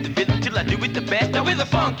it to the rhythm till I do it the best. Now we're the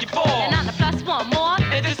funky four. And I'm the plus one more.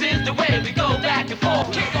 And this is the way we go back and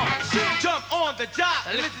forth. Kick on, jump on the job,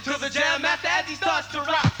 and listen to the jam master as he starts to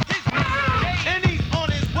rock. And he's on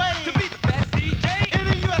his way to be the best DJ in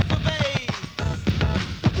the US of A.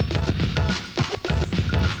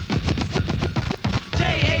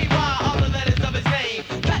 J-A-Y, all the letters of his name.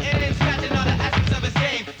 Cutting and scratching all the aspects of his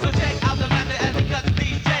game. So check out the master as he cuts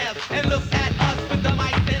these jams. And look at us with the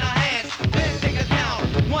mics in our hands. Then take us down.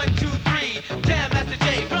 1, 2, 3. Jam Master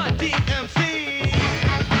J, run DMC.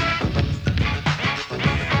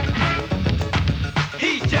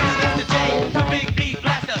 He's Jam Master J, the big beat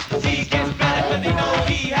blaster. He gets better cause he knows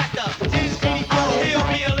he has to. He'll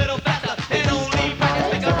be a little faster. And only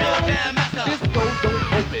practice make a real Jam Master. Disco don't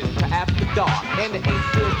open till after dark, and it ain't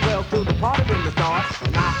till 12 till the party ring starts.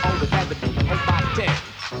 And I always had to be home by 10,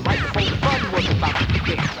 right before the fun was about to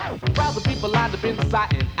begin. Crowds of people lined up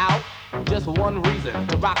inside and out, just for one reason,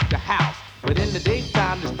 to rock the house. But in the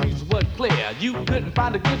daytime, the streets were clear. You couldn't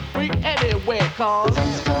find a good freak anywhere, cause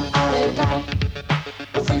freaks come out at night.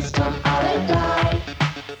 Freaks come out at night.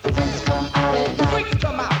 Freaks come out at night. Freaks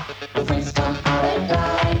come out. Freaks come out at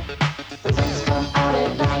night. Freaks come out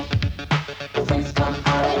at night. Freaks come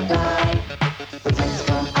out at night. Freaks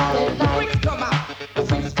come out at night. Freaks come out.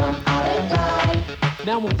 Freaks come out at night.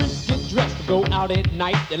 Now when freaks get dressed to go out at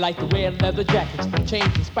night, they like to wear leather jackets,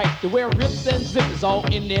 chains and spikes. They wear rips and zippers all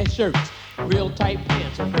in their shirts. Real tight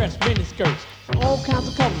pants or fresh mini skirts. All kinds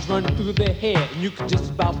of colors running through their hair, and you could just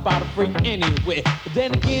about spot a freak anywhere. But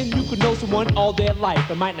then again, you could know someone all their life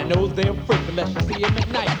and might not know they're a freak unless you see him at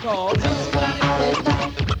night. Cause just got it out at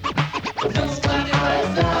night. Just got it out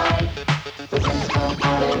at night. Just got it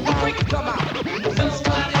out at night. Freaks come out. Just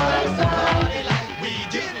got it out at night. We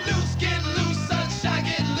get loose, sunshine,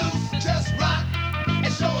 get loose. Just rock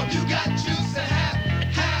and show 'em you got juice and have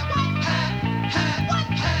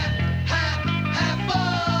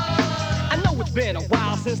fun. I know it's been a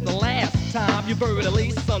while since the last time you heard at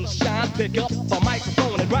least sunshine pick up a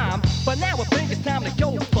microphone and rhyme. But now I think it's time to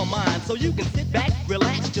go for mine. So you can sit back,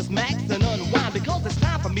 relax, just max and unwind. Because it's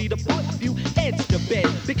time for me to put a few heads to bed.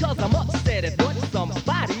 Because I'm upset at what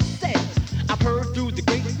somebody said. I've heard through the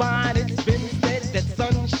grapevine it's been said that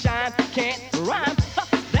sunshine can't rhyme.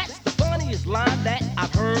 That's the funniest line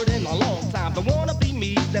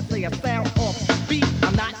say I sound off beat.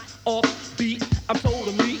 I'm not off beat. I'm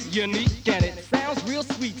totally unique and it sounds real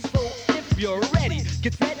sweet. So if you're ready,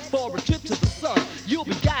 get set for a trip to the sun. You'll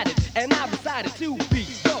be guided, and I decided to be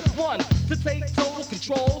the one to take total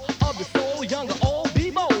control of your soul, young or old.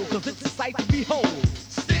 Be bold, cause it's a sight to behold.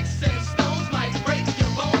 Sticks and stones might break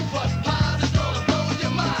your bones, but pop is gonna blow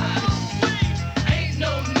your mind. Ain't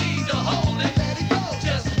no need to hold it. Let it go.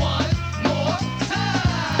 Just one more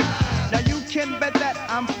time. Now you can bet that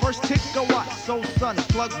I'm first tick a watch. So son,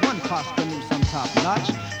 plug one costume, some top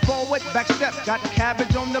notch. Forward, back step, got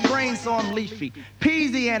cabbage on the brain, so I'm leafy.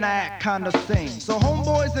 Peasy and I act kinda sane. So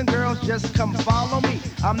homeboys and girls, just come follow me.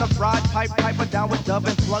 I'm the fried pipe piper down with Dub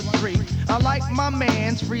and Plug 3. I like my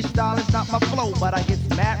man's freestyle, it's not my flow, but I get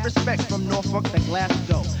mad respect from Norfolk to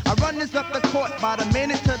Glasgow. I run this up the court by the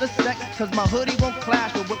minute to the sec, cause my hoodie won't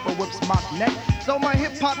clash with Whip's mock neck. So my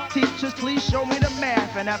hip hop teachers, please show me the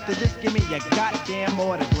math, and after this, give me your goddamn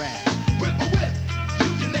autograph.